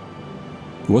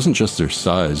 It wasn't just their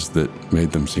size that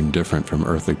made them seem different from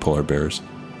earthly polar bears.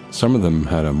 Some of them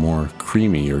had a more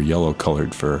creamy or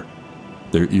yellow-colored fur.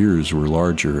 Their ears were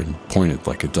larger and pointed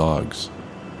like a dog's.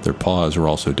 Their paws were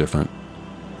also different.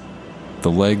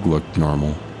 The leg looked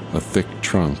normal, a thick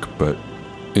trunk, but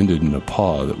ended in a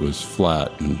paw that was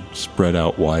flat and spread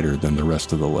out wider than the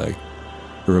rest of the leg.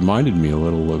 It reminded me a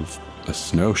little of a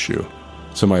snowshoe,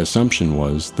 so my assumption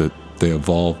was that they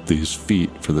evolved these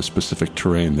feet for the specific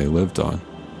terrain they lived on.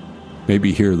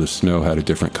 Maybe here the snow had a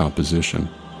different composition.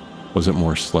 Was it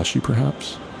more slushy,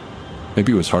 perhaps?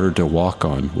 Maybe it was harder to walk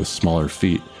on with smaller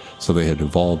feet, so they had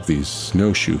evolved these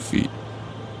snowshoe feet.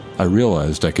 I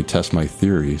realized I could test my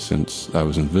theory since I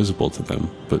was invisible to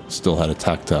them, but still had a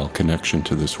tactile connection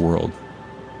to this world.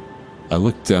 I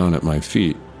looked down at my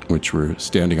feet, which were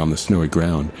standing on the snowy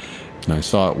ground, and I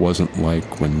saw it wasn't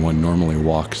like when one normally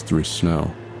walks through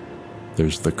snow.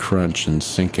 There's the crunch and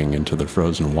sinking into the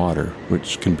frozen water,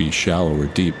 which can be shallow or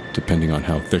deep depending on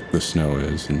how thick the snow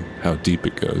is and how deep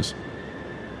it goes.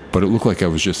 But it looked like I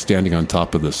was just standing on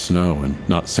top of the snow and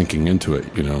not sinking into it,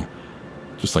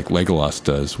 just like Legolas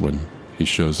does when he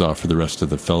shows off for the rest of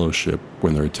the Fellowship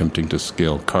when they're attempting to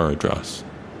scale Caradhras.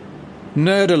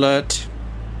 Nerd alert.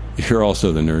 You're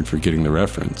also the nerd for getting the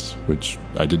reference, which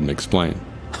I didn't explain.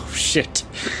 Oh, shit.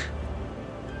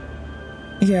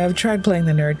 Yeah, I've tried playing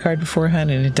the nerd card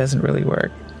beforehand, and it doesn't really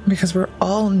work, because we're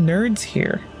all nerds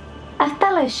here. A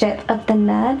fellowship of the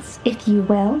nerds, if you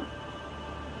will.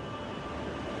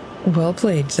 Well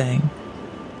played, Zhang.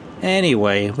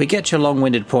 Anyway, we get your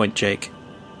long-winded point, Jake.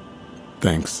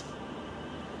 Thanks.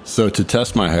 So to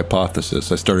test my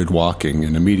hypothesis, I started walking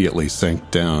and immediately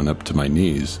sank down up to my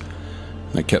knees.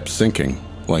 I kept sinking,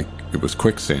 like it was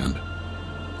quicksand.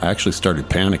 I actually started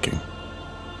panicking.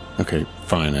 Okay,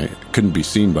 fine, I couldn't be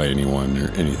seen by anyone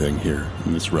or anything here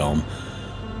in this realm,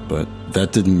 but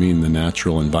that didn't mean the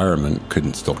natural environment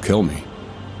couldn't still kill me.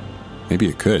 Maybe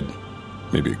it could,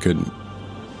 maybe it couldn't.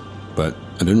 But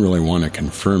I didn't really want to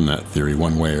confirm that theory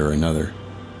one way or another.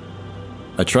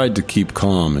 I tried to keep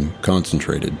calm and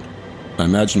concentrated. I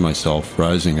imagined myself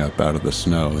rising up out of the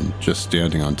snow and just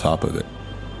standing on top of it,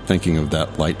 thinking of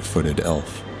that light-footed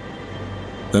elf.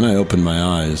 Then I opened my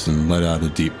eyes and let out a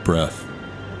deep breath.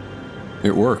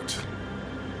 It worked,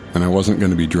 and I wasn't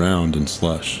going to be drowned in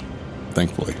slush,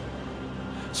 thankfully.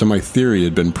 So my theory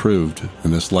had been proved,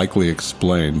 and this likely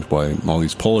explained why all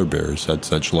these polar bears had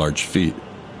such large feet.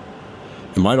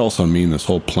 It might also mean this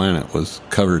whole planet was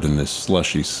covered in this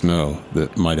slushy snow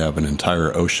that might have an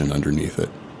entire ocean underneath it.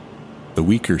 The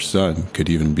weaker sun could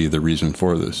even be the reason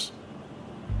for this.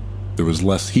 There was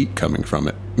less heat coming from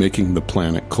it, making the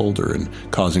planet colder and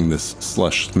causing this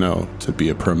slush snow to be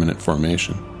a permanent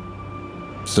formation.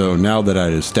 So now that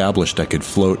I'd established I could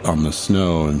float on the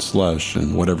snow and slush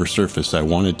and whatever surface I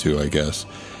wanted to, I guess,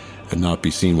 and not be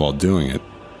seen while doing it,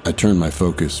 I turned my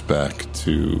focus back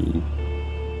to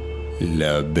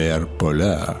La Bear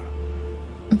Polar.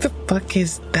 What the fuck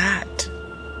is that?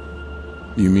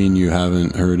 You mean you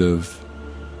haven't heard of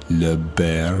Le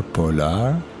Bear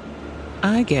Polar?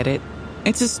 I get it.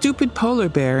 It's a stupid polar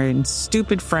bear in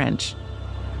stupid French.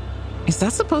 Is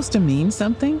that supposed to mean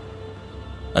something?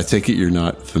 I take it you're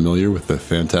not familiar with the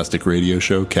fantastic radio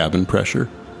show Cabin Pressure?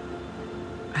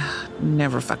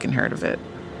 Never fucking heard of it.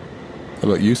 How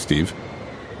about you, Steve?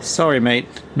 Sorry, mate.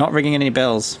 Not ringing any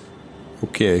bells.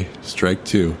 Okay, strike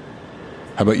two.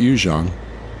 How about you, Zhang?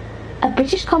 A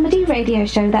British comedy radio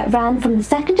show that ran from the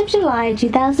 2nd of July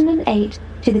 2008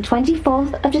 to the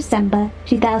 24th of December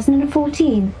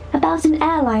 2014 about an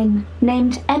airline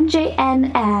named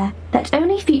MJN Air that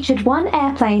only featured one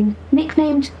airplane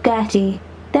nicknamed Gertie.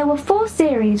 There were 4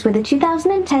 series with a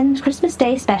 2010 Christmas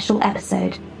Day special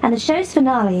episode, and the show's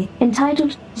finale,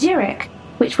 entitled Zurich,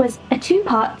 which was a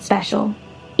 2-part special.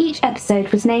 Each episode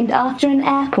was named after an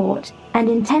airport and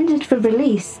intended for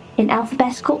release in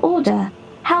alphabetical order.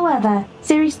 However,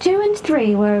 Series 2 and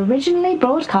 3 were originally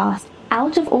broadcast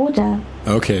out of order.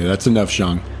 Okay, that's enough,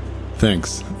 Zhang.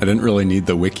 Thanks. I didn't really need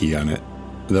the wiki on it,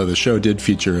 though the show did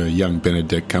feature a young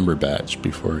Benedict Cumberbatch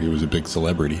before he was a big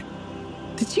celebrity.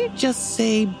 Did you just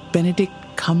say Benedict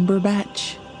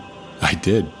Cumberbatch? I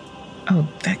did. Oh,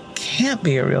 that can't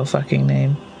be a real fucking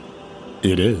name.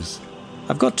 It is.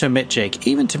 I've got to admit, Jake,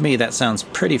 even to me that sounds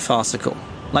pretty farcical.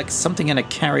 Like something in a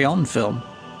Carry On film.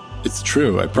 It's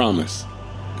true, I promise.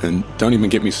 And don't even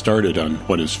get me started on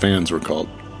what his fans were called.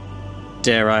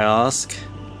 Dare I ask?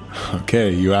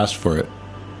 Okay, you asked for it.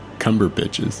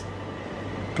 Cumberbitches.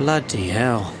 Bloody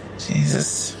hell.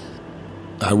 Jesus.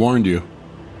 I warned you.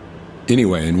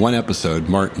 Anyway, in one episode,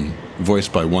 Martin,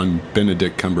 voiced by one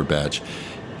Benedict Cumberbatch,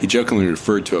 he jokingly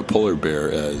referred to a polar bear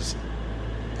as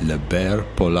Le Bear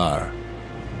Polar.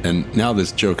 And now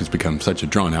this joke has become such a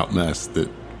drawn-out mess that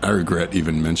I regret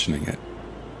even mentioning it.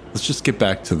 Let's just get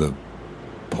back to the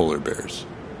polar bears.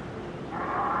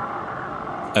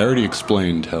 I already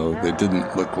explained how they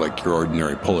didn't look like your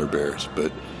ordinary polar bears,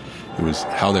 but it was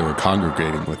how they were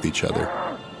congregating with each other.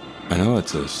 I know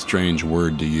it's a strange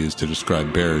word to use to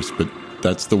describe bears, but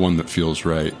that's the one that feels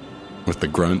right. With the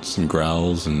grunts and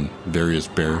growls and various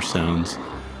bear sounds,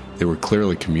 they were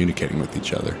clearly communicating with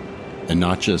each other. And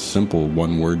not just simple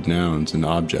one-word nouns and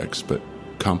objects, but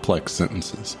complex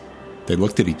sentences. They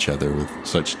looked at each other with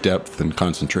such depth and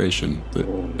concentration that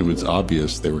it was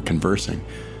obvious they were conversing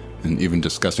and even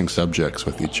discussing subjects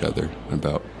with each other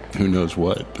about who knows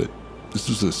what, but This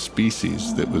was a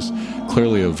species that was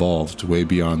clearly evolved way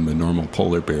beyond the normal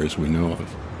polar bears we know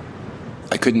of.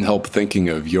 I couldn't help thinking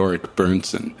of Yorick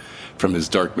Bernson from his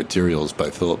Dark Materials by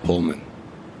Philip Pullman.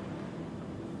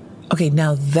 Okay,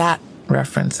 now that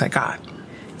reference I got.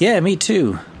 Yeah, me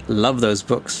too. Love those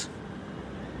books.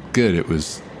 Good, it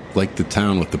was like the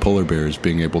town with the polar bears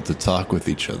being able to talk with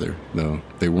each other, though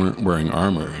they weren't wearing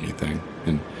armor or anything.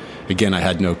 And again, I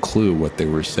had no clue what they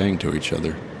were saying to each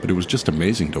other, but it was just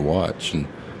amazing to watch and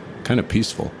kind of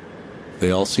peaceful.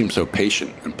 They all seemed so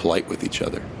patient and polite with each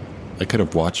other. I could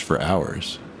have watched for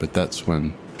hours, but that's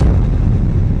when...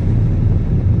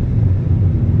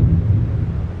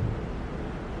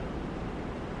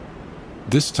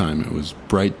 This time it was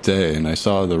bright day, and I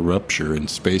saw the rupture in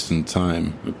space and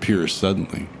time appear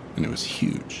suddenly, and it was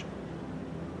huge.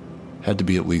 It had to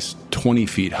be at least 20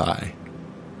 feet high.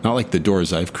 Not like the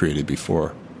doors I've created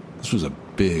before. This was a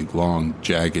big, long,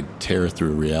 jagged tear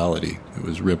through reality. It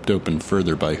was ripped open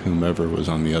further by whomever was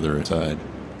on the other side.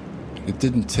 It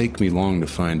didn't take me long to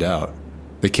find out.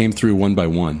 They came through one by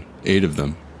one, 8 of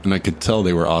them, and I could tell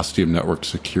they were Ostium Network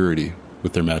security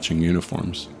with their matching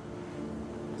uniforms.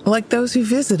 Like those who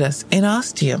visit us in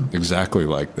Ostium. Exactly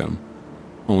like them.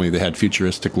 Only they had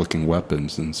futuristic-looking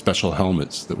weapons and special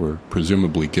helmets that were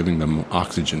presumably giving them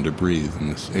oxygen to breathe in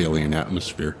this alien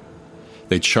atmosphere.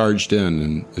 They charged in,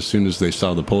 and as soon as they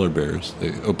saw the polar bears,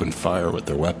 they opened fire with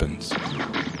their weapons.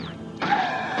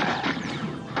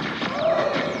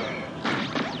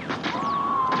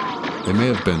 They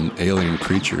may have been alien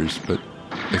creatures, but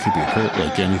they could be hurt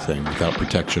like anything without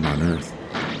protection on Earth.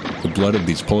 The blood of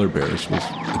these polar bears was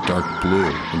a dark blue,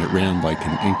 and it ran like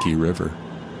an inky river.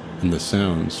 And the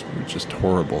sounds were just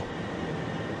horrible.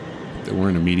 They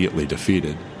weren't immediately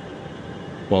defeated.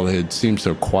 While they had seemed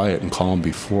so quiet and calm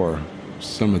before,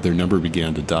 some of their number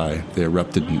began to die. They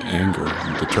erupted in anger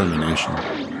and determination.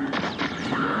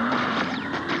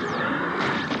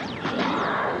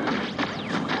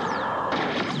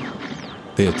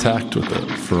 They attacked with a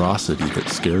ferocity that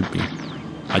scared me.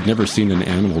 I'd never seen an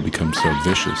animal become so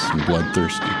vicious and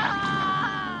bloodthirsty.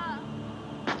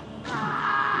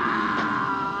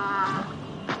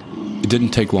 It didn't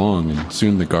take long, and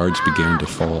soon the guards began to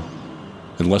fall.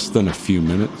 In less than a few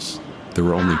minutes, there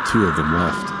were only 2 of them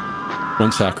left.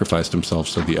 One sacrificed himself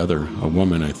so the other, a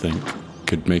woman I think,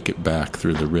 could make it back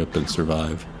through the rip and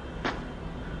survive.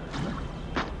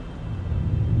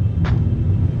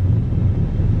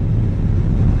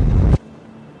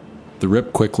 The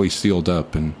rip quickly sealed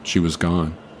up, and she was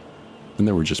gone. Then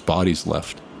there were just bodies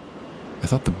left. I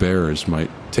thought the bears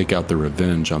might take out their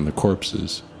revenge on the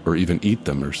corpses, or even eat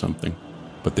them or something,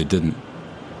 but they didn't.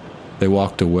 They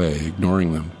walked away,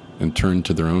 ignoring them, and turned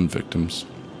to their own victims.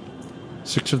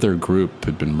 6 of their group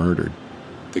had been murdered.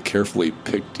 They carefully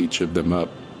picked each of them up,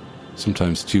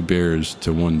 sometimes 2 bears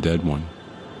to 1 dead one,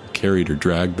 carried or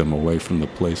dragged them away from the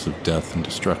place of death and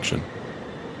destruction.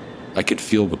 I could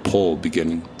feel the pull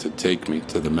beginning to take me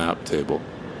to the map table,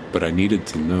 but I needed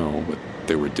to know what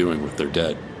they were doing with their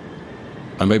dead.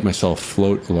 I made myself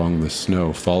float along the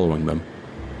snow following them.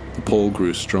 The pull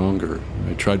grew stronger.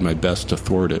 I tried my best to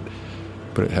thwart it,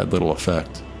 but it had little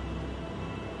effect.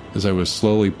 As I was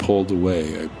slowly pulled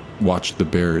away, I watched the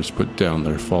bears put down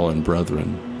their fallen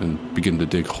brethren and begin to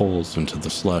dig holes into the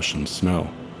slush and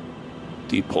snow.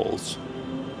 Deep holes.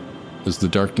 As the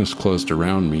darkness closed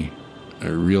around me, I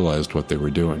realized what they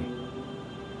were doing.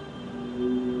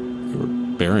 They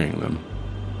were burying them,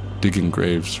 digging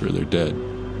graves for their dead.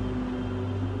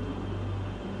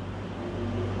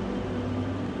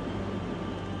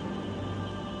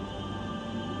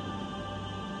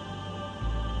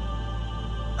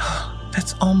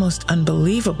 That's almost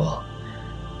unbelievable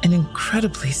and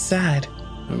incredibly sad.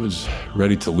 I was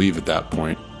ready to leave at that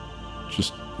point,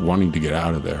 just wanting to get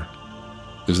out of there.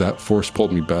 As that force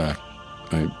pulled me back,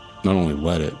 I not only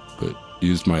let it, but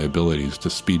used my abilities to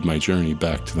speed my journey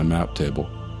back to the map table.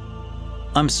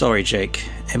 I'm sorry, Jake.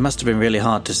 It must have been really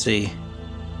hard to see.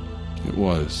 It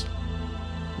was.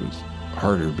 It was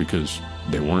harder because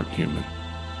they weren't human.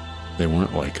 They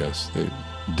weren't like us. They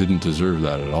didn't deserve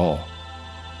that at all.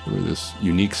 They were this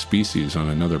unique species on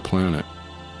another planet,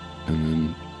 and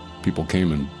then people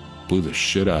came and blew the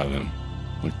shit out of them,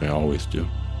 like they always do.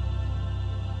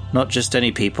 Not just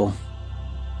any people.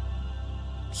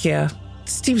 Yeah,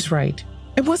 Steve's right.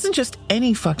 It wasn't just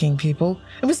any fucking people.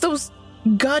 It was those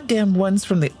goddamn ones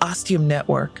from the Ostium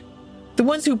Network. The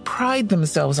ones who pride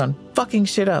themselves on fucking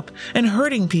shit up and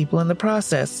hurting people in the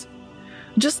process.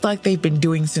 Just like they've been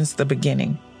doing since the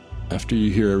beginning. After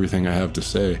you hear everything I have to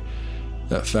say,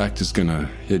 that fact is gonna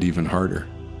hit even harder.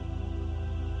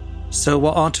 So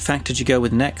what artifact did you go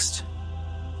with next?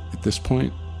 At this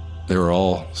point, They were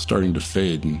all starting to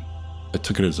fade, and I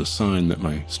took it as a sign that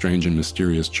my strange and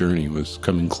mysterious journey was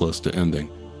coming close to ending.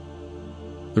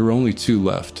 There were only 2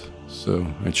 left, so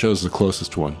I chose the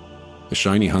closest one, a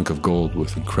shiny hunk of gold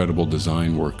with incredible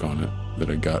design work on it that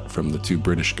I got from the 2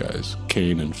 British guys,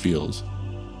 Kane and Fields.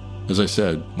 As I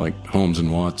said, like Holmes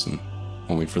and Watson,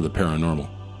 only for the paranormal.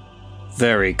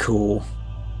 Very cool.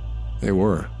 They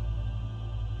were.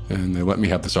 And they let me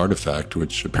have this artifact,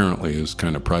 which apparently is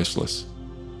kind of priceless.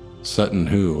 Sutton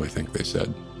Hoo, I think they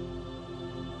said.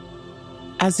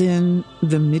 As in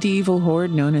the medieval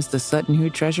hoard known as the Sutton Hoo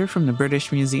treasure from the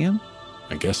British Museum?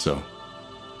 I guess so.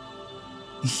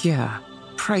 Yeah,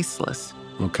 priceless.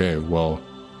 Okay, well,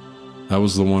 that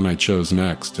was the one I chose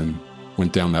next and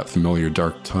went down that familiar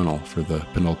dark tunnel for the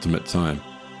penultimate time.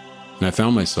 And I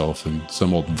found myself in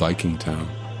some old Viking town.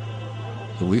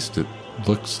 At least it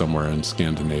looked somewhere in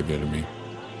Scandinavia to me.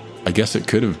 I guess it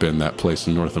could have been that place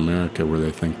in North America where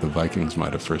they think the Vikings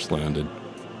might have first landed.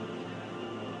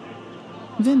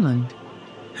 Vinland.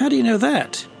 How do you know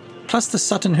that? Plus the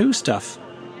Sutton Hoo stuff.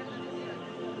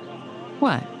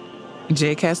 What?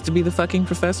 Jake has to be the fucking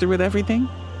professor with everything?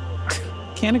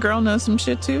 Can't a girl know some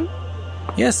shit too?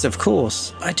 Yes, of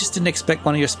course. I just didn't expect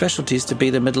one of your specialties to be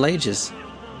the Middle Ages.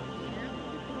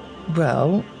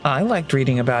 Well, I liked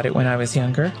reading about it when I was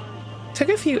younger. Took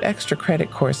a few extra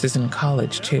credit courses in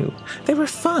college, too. They were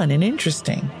fun and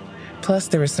interesting. Plus,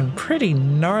 there was some pretty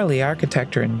gnarly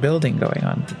architecture and building going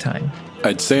on at the time.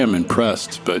 I'd say I'm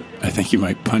impressed, but I think you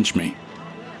might punch me.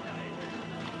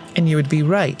 And you would be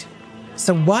right.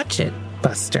 So watch it,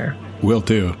 Buster. Will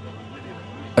do.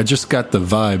 I just got the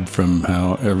vibe from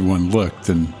how everyone looked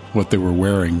and what they were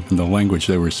wearing and the language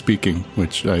they were speaking,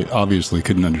 which I obviously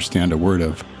couldn't understand a word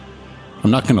of.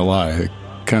 I'm not going to lie, I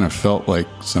kind of felt like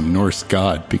some Norse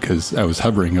god because I was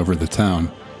hovering over the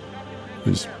town. It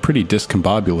was pretty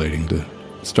discombobulating to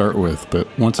start with, but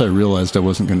once I realized I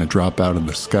wasn't going to drop out of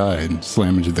the sky and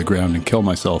slam into the ground and kill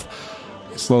myself,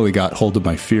 I slowly got hold of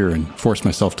my fear and forced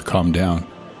myself to calm down.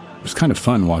 It was kind of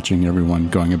fun watching everyone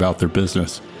going about their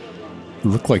business. It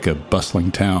looked like a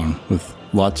bustling town with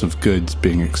lots of goods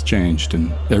being exchanged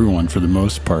and everyone, for the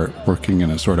most part, working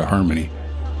in a sort of harmony.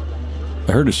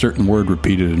 I heard a certain word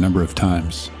repeated a number of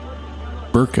times.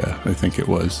 Burka, I think it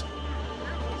was.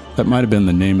 That might have been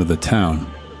the name of the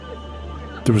town.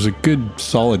 There was a good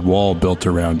solid wall built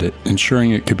around it,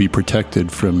 ensuring it could be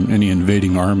protected from any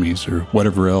invading armies or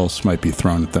whatever else might be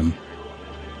thrown at them.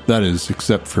 That is,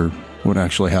 except for what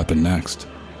actually happened next.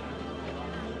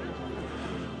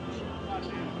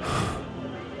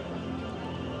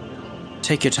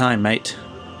 Take your time, mate.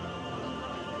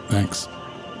 Thanks.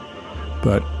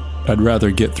 But I'd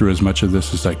rather get through as much of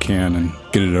this as I can and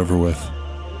get it over with.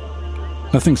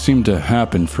 Nothing seemed to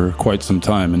happen for quite some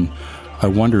time, and I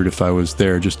wondered if I was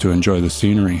there just to enjoy the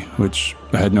scenery, which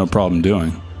I had no problem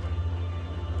doing.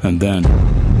 And then...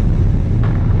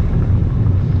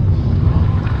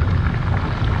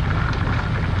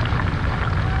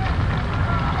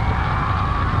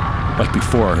 like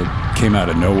before, it came out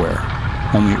of nowhere,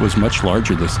 only it was much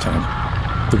larger this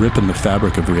time. The rip in the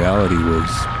fabric of reality was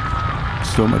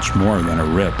so much more than a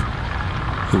rip.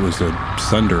 It was a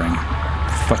sundering,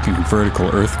 fucking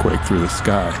vertical earthquake through the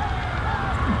sky.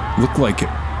 It looked like it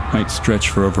might stretch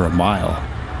for over a mile,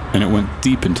 and it went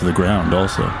deep into the ground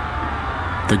also.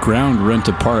 The ground rent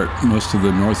apart most of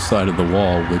the north side of the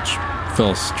wall, which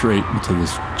fell straight into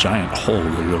this giant hole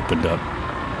that had opened up.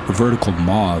 A vertical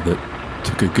maw that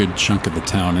took a good chunk of the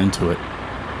town into it,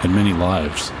 and many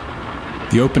lives.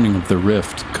 The opening of the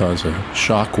rift caused a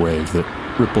shock wave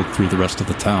that rippled through the rest of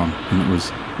the town, and it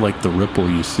was like the ripple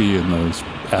you see in those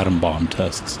atom bomb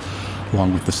tests,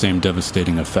 along with the same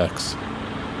devastating effects.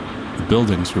 The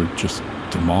buildings were just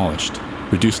demolished,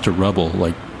 reduced to rubble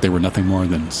like they were nothing more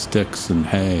than sticks and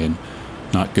hay and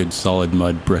not good solid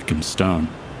mud, brick, and stone.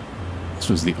 This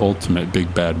was the ultimate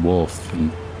big bad wolf,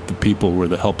 and the people were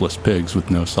the helpless pigs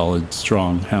with no solid,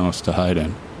 strong house to hide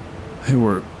in. They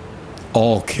were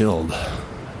all killed.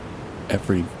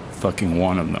 Every fucking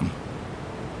one of them.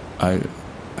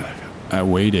 I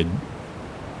waited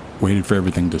for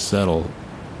everything to settle.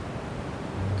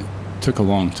 It took a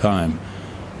long time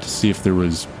to see if there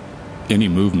was any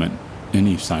movement,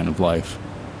 any sign of life.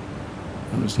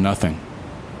 There was nothing.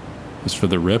 As for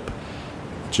the rip,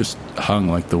 it just hung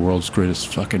like the world's greatest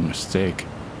fucking mistake.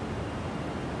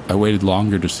 I waited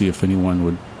longer to see if anyone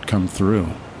would come through.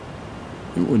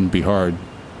 It wouldn't be hard.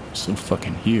 So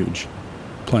fucking huge.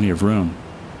 Plenty of room.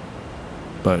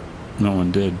 But no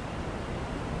one did.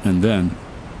 And then...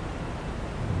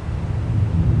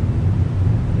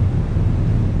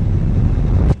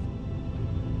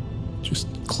 just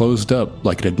closed up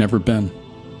like it had never been.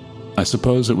 I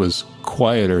suppose it was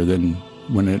quieter than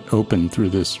when it opened through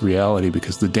this reality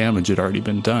because the damage had already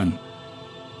been done.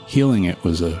 Healing it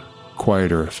was a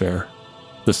quieter affair.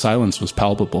 The silence was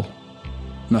palpable.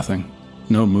 Nothing.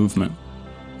 No movement.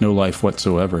 No life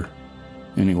whatsoever.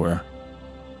 Anywhere.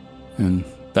 And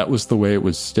that was the way it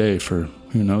would stay for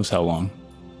who knows how long.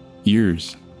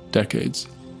 Years. Decades.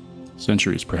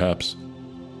 Centuries, perhaps.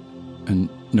 And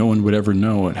no one would ever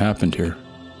know what happened here.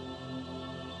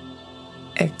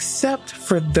 Except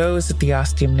for those at the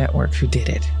Ostium Network who did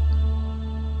it.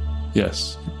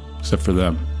 Yes, except for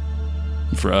them.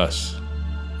 And for us.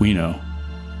 We know.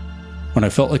 When I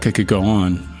felt like I could go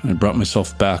on, I brought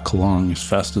myself back along as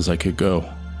fast as I could go,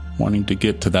 wanting to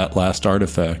get to that last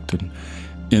artifact and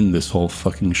end this whole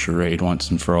fucking charade once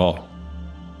and for all.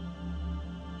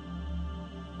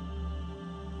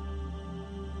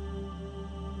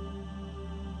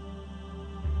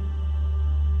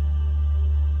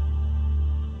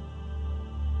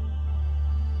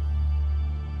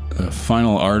 The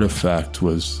final artifact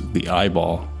was the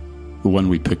eyeball, the one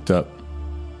we picked up.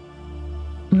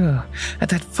 Ugh, at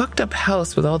that fucked up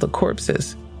house with all the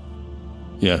corpses.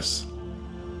 Yes.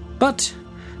 But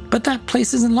that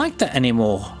place isn't like that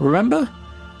anymore, remember?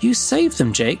 You saved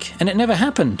them, Jake, and it never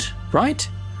happened, right?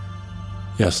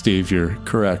 Yeah, Steve, you're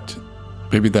correct.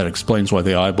 Maybe that explains why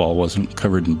the eyeball wasn't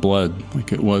covered in blood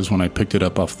like it was when I picked it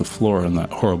up off the floor in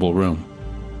that horrible room.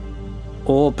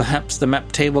 Or perhaps the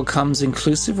map table comes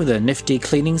inclusive with a nifty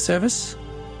cleaning service?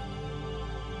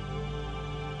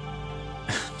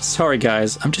 Sorry,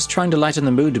 guys. I'm just trying to lighten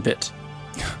the mood a bit.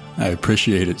 I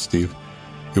appreciate it, Steve.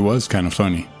 It was kind of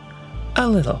funny. A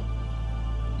little.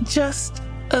 Just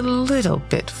a little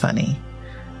bit funny.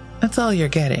 That's all you're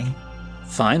getting.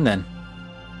 Fine, then.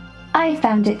 I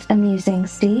found it amusing,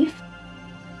 Steve.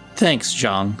 Thanks,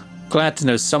 Zhang. Glad to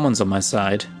know someone's on my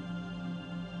side.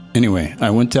 Anyway, I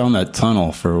went down that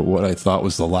tunnel for what I thought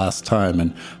was the last time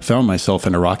and found myself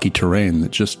in a rocky terrain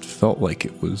that just felt like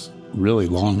it was really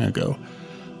long ago.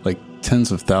 Like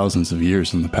tens of thousands of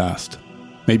years in the past.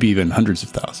 Maybe even hundreds of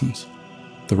thousands.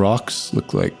 The rocks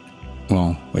looked like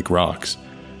rocks.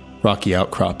 Rocky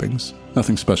outcroppings.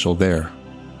 Nothing special there.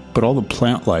 But all the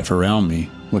plant life around me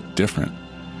looked different.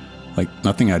 Like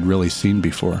nothing I'd really seen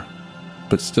before.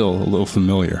 But still a little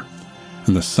familiar.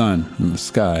 And the sun and the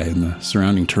sky and the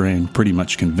surrounding terrain pretty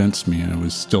much convinced me I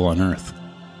was still on Earth.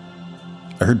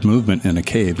 I heard movement in a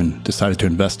cave and decided to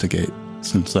investigate,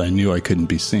 since I knew I couldn't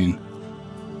be seen.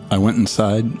 I went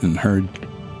inside and heard...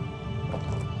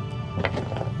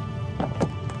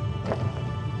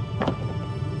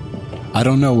 I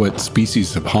don't know what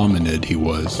species of hominid he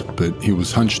was, but he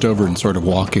was hunched over and sort of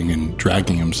walking and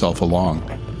dragging himself along.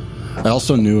 I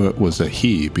also knew it was a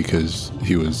he because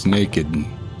he was naked and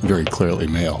very clearly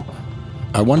male.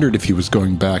 I wondered if he was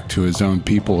going back to his own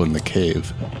people in the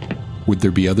cave. Would there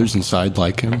be others inside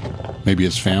like him? Maybe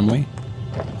his family?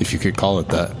 If you could call it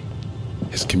that.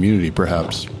 His community,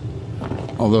 perhaps.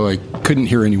 Although I couldn't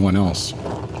hear anyone else.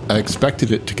 I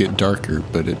expected it to get darker,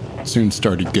 but it soon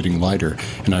started getting lighter,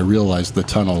 and I realized the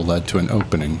tunnel led to an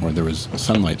opening where there was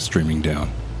sunlight streaming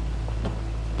down.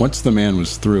 Once the man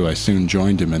was through, I soon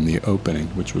joined him in the opening,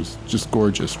 which was just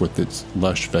gorgeous with its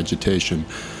lush vegetation.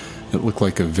 It looked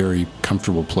like a very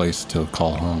comfortable place to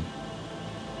call home.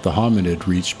 The hominid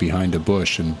reached behind a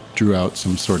bush and drew out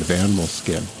some sort of animal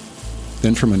skin.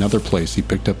 Then from another place, he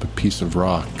picked up a piece of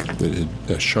rock that had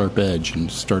a sharp edge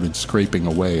and started scraping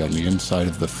away on the inside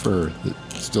of the fur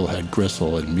that still had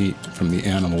gristle and meat from the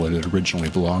animal it had originally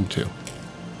belonged to.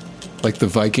 Like the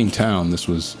Viking town, this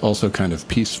was also kind of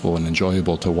peaceful and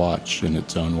enjoyable to watch in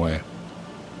its own way.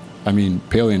 I mean,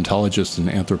 paleontologists and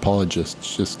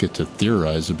anthropologists just get to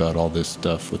theorize about all this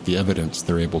stuff with the evidence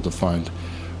they're able to find,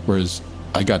 whereas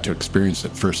I got to experience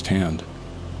it firsthand,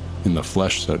 in the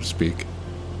flesh, so to speak.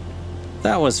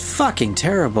 That was fucking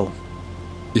terrible.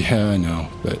 Yeah, I know,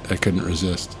 but I couldn't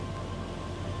resist.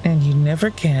 And you never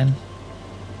can.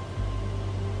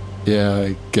 Yeah,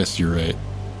 I guess you're right.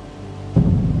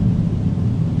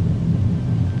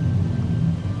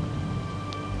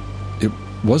 It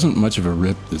wasn't much of a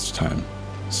rip this time.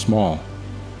 Small,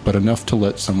 but enough to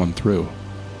let someone through.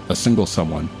 A single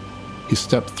someone. He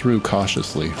stepped through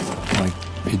cautiously, like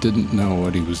he didn't know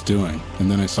what he was doing,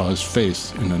 and then I saw his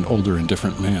face in an older and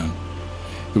different man.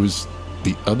 It was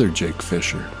the other Jake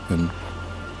Fisher, and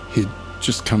he'd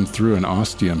just come through an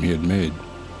ostium he had made.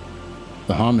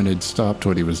 The hominid stopped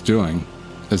what he was doing,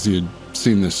 as he had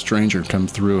seen this stranger come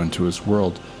through into his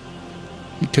world.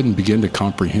 He couldn't begin to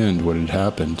comprehend what had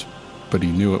happened, but he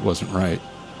knew it wasn't right.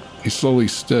 He slowly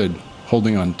stood,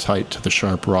 holding on tight to the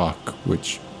sharp rock,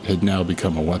 which had now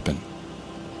become a weapon.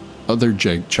 Other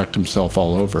Jake checked himself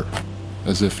all over,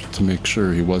 as if to make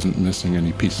sure he wasn't missing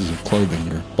any pieces of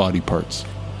clothing or body parts.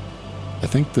 I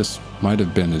think this might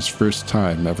have been his first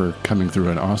time ever coming through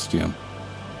an ostium.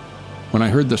 When I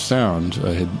heard the sound,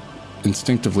 I had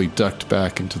instinctively ducked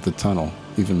back into the tunnel,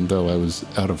 even though I was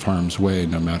out of harm's way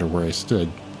no matter where I stood.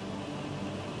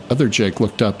 Other Jake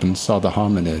looked up and saw the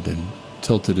hominid and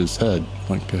tilted his head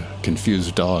like a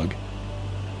confused dog.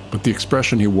 But the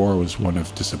expression he wore was one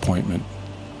of disappointment.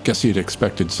 Guess he had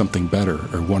expected something better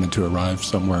or wanted to arrive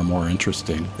somewhere more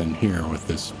interesting than here with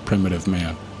this primitive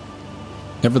man.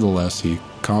 Nevertheless, he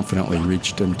confidently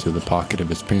reached into the pocket of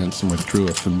his pants and withdrew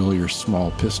a familiar small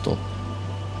pistol.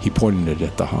 He pointed it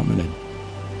at the hominid.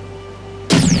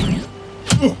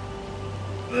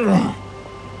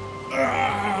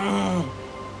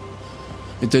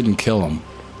 It didn't kill him.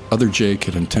 Other Jake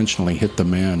had intentionally hit the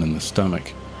man in the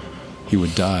stomach. He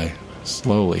would die,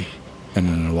 slowly, and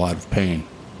in a lot of pain.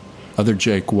 Other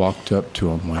Jake walked up to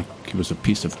him like he was a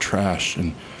piece of trash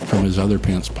and from his other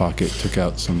pants pocket took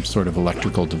out some sort of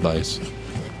electrical device.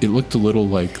 It looked a little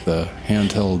like the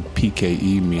handheld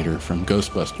PKE meter from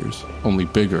Ghostbusters, only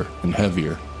bigger and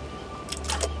heavier.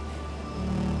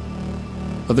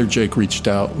 Other Jake reached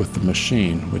out with the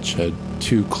machine, which had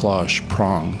 2 clawish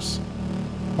prongs,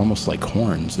 almost like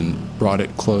horns, and brought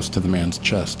it close to the man's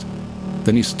chest.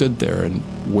 Then he stood there and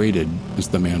waited as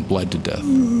the man bled to death.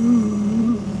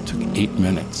 It took 8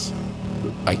 minutes.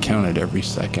 I counted every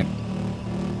second.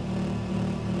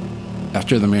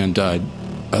 After the man died,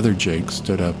 Other Jake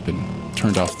stood up and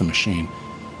turned off the machine.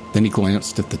 Then he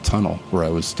glanced at the tunnel where I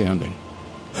was standing.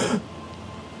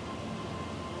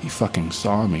 He fucking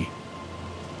saw me.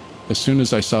 As soon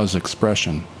as I saw his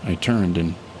expression, I turned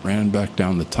and ran back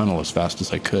down the tunnel as fast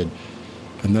as I could,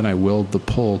 and then I willed the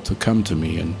pull to come to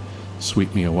me and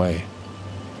sweep me away.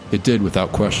 It did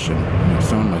without question, and I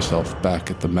found myself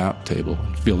back at the map table,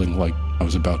 feeling like I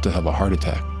was about to have a heart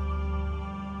attack.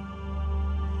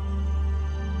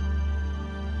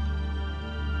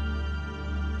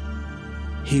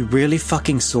 He really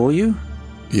fucking saw you?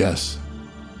 Yes.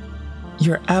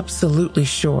 You're absolutely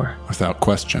sure? Without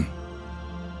question.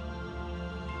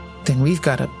 Then we've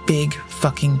got a big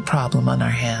fucking problem on our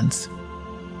hands.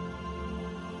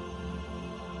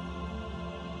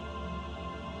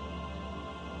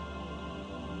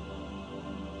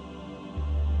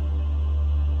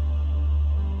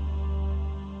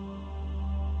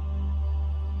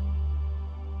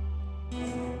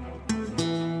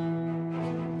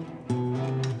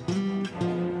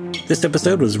 This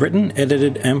episode was written,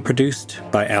 edited, and produced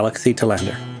by Alex C.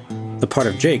 Talander. The part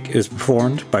of Jake is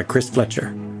performed by Chris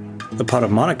Fletcher. The part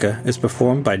of Monica is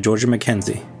performed by Georgia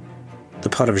McKenzie. The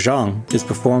part of Zhang is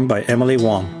performed by Emily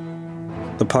Wong.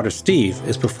 The part of Steve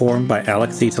is performed by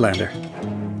Alex C. Talander.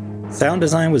 Sound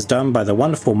design was done by the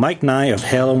wonderful Mike Nye of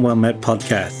Hail and Well Met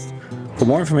Podcast. For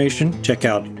more information, check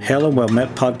out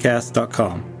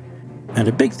hailandwellmetpodcast.com. And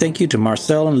a big thank you to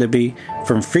Marcel and Libby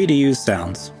from Free to Use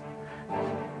Sounds.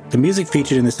 The music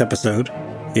featured in this episode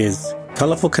is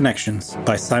Colorful Connections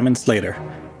by Simon Slater,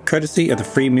 courtesy of the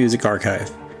Free Music Archive.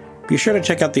 Be sure to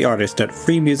check out the artist at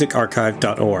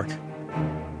freemusicarchive.org.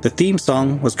 The theme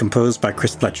song was composed by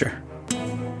Chris Fletcher.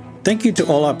 Thank you to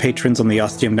all our patrons on the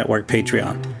Ostium Network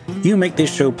Patreon. You make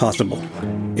this show possible.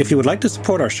 If you would like to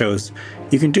support our shows,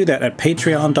 you can do that at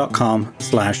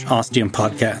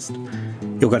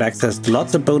patreon.com/ostiumpodcast. You'll get access to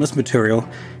lots of bonus material,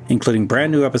 including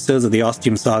brand new episodes of the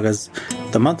Ostium Sagas,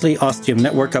 the monthly Ostium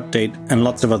Network update, and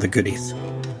lots of other goodies.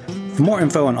 For more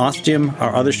info on Ostium,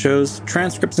 our other shows,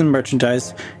 transcripts, and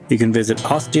merchandise, you can visit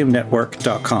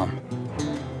ostiumnetwork.com.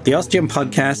 The Ostium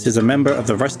Podcast is a member of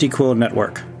the Rusty Quill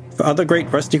Network. For other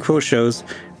great Rusty Quill shows,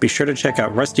 be sure to check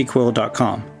out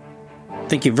rustyquill.com.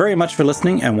 Thank you very much for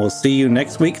listening, and we'll see you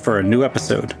next week for a new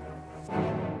episode.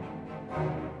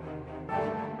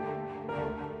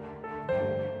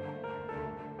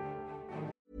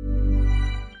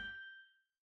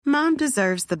 Mom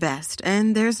deserves the best,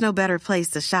 and there's no better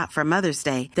place to shop for Mother's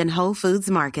Day than Whole Foods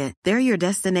Market. They're your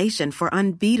destination for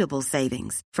unbeatable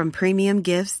savings, from premium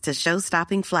gifts to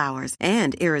show-stopping flowers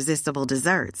and irresistible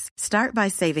desserts. Start by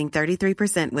saving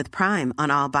 33% with Prime on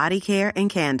all body care and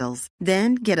candles.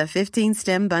 Then get a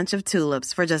 15-stem bunch of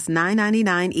tulips for just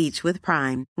 $9.99 each with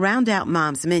Prime. Round out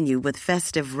Mom's menu with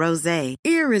festive rosé,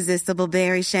 irresistible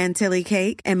berry chantilly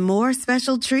cake, and more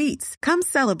special treats. Come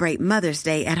celebrate Mother's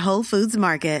Day at Whole Foods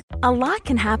Market. A lot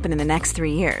can happen in the next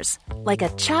 3 years. Like a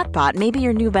chatbot may be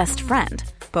your new best friend.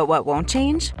 But what won't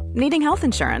change? Needing health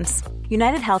insurance.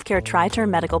 United Healthcare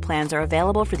Tri-Term Medical Plans are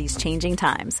available for these changing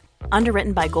times.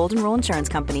 Underwritten by Golden Rule Insurance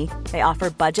Company, they offer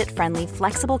budget-friendly,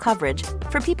 flexible coverage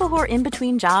for people who are in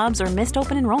between jobs or missed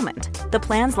open enrollment. The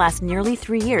plans last nearly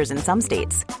 3 years in some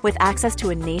states, with access to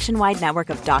a nationwide network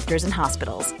of doctors and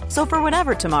hospitals. So for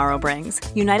whatever tomorrow brings,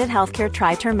 United Healthcare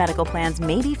Tri-Term Medical Plans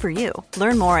may be for you.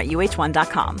 Learn more at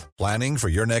uh1.com. Planning for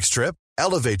your next trip?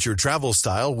 Elevate your travel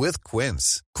style with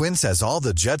Quince. Quince has all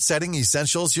the jet-setting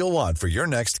essentials you'll want for your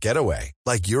next getaway,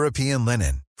 like European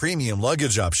linen, premium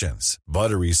luggage options,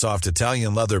 buttery soft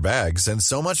Italian leather bags, and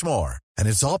so much more. And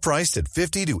it's all priced at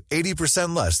 50 to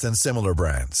 80% less than similar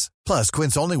brands. Plus,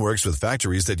 Quince only works with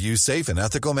factories that use safe and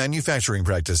ethical manufacturing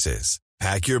practices.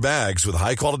 Pack your bags with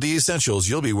high-quality essentials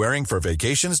you'll be wearing for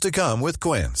vacations to come with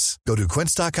Quince. Go to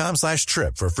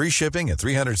quince.com/trip for free shipping and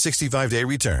 365-day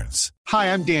returns.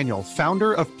 Hi, I'm Daniel,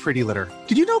 founder of Pretty Litter.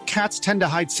 Did you know cats tend to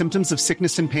hide symptoms of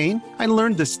sickness and pain? I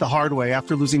learned this the hard way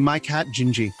after losing my cat,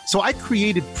 Gingy. So I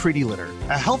created Pretty Litter,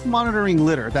 a health monitoring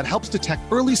litter that helps detect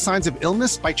early signs of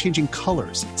illness by changing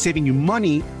colors, saving you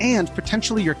money and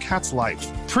potentially your cat's life.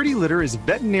 Pretty Litter is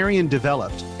veterinarian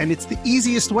developed, and it's the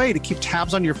easiest way to keep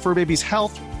tabs on your fur baby's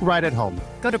health right at home.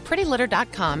 Go to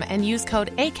prettylitter.com and use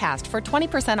code ACAST for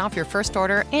 20% off your first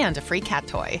order and a free cat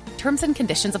toy. Terms and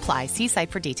conditions apply. See site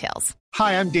for details.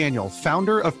 Hi, I'm Daniel,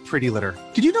 founder of Pretty Litter.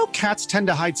 Did you know cats tend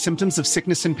to hide symptoms of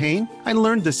sickness and pain? I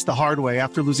learned this the hard way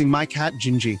after losing my cat,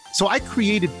 Gingy. So I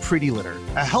created Pretty Litter,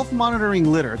 a health monitoring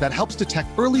litter that helps detect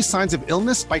early signs of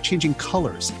illness by changing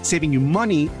colors, saving you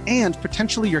money and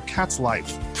potentially your cat's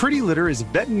life. Pretty Litter is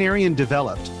veterinarian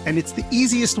developed, and it's the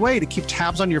easiest way to keep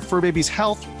tabs on your fur baby's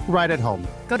health right at home.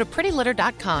 Go to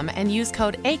prettylitter.com and use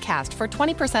code ACAST for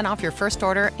 20% off your first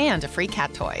order and a free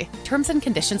cat toy. Terms and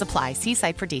conditions apply. See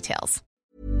site for details.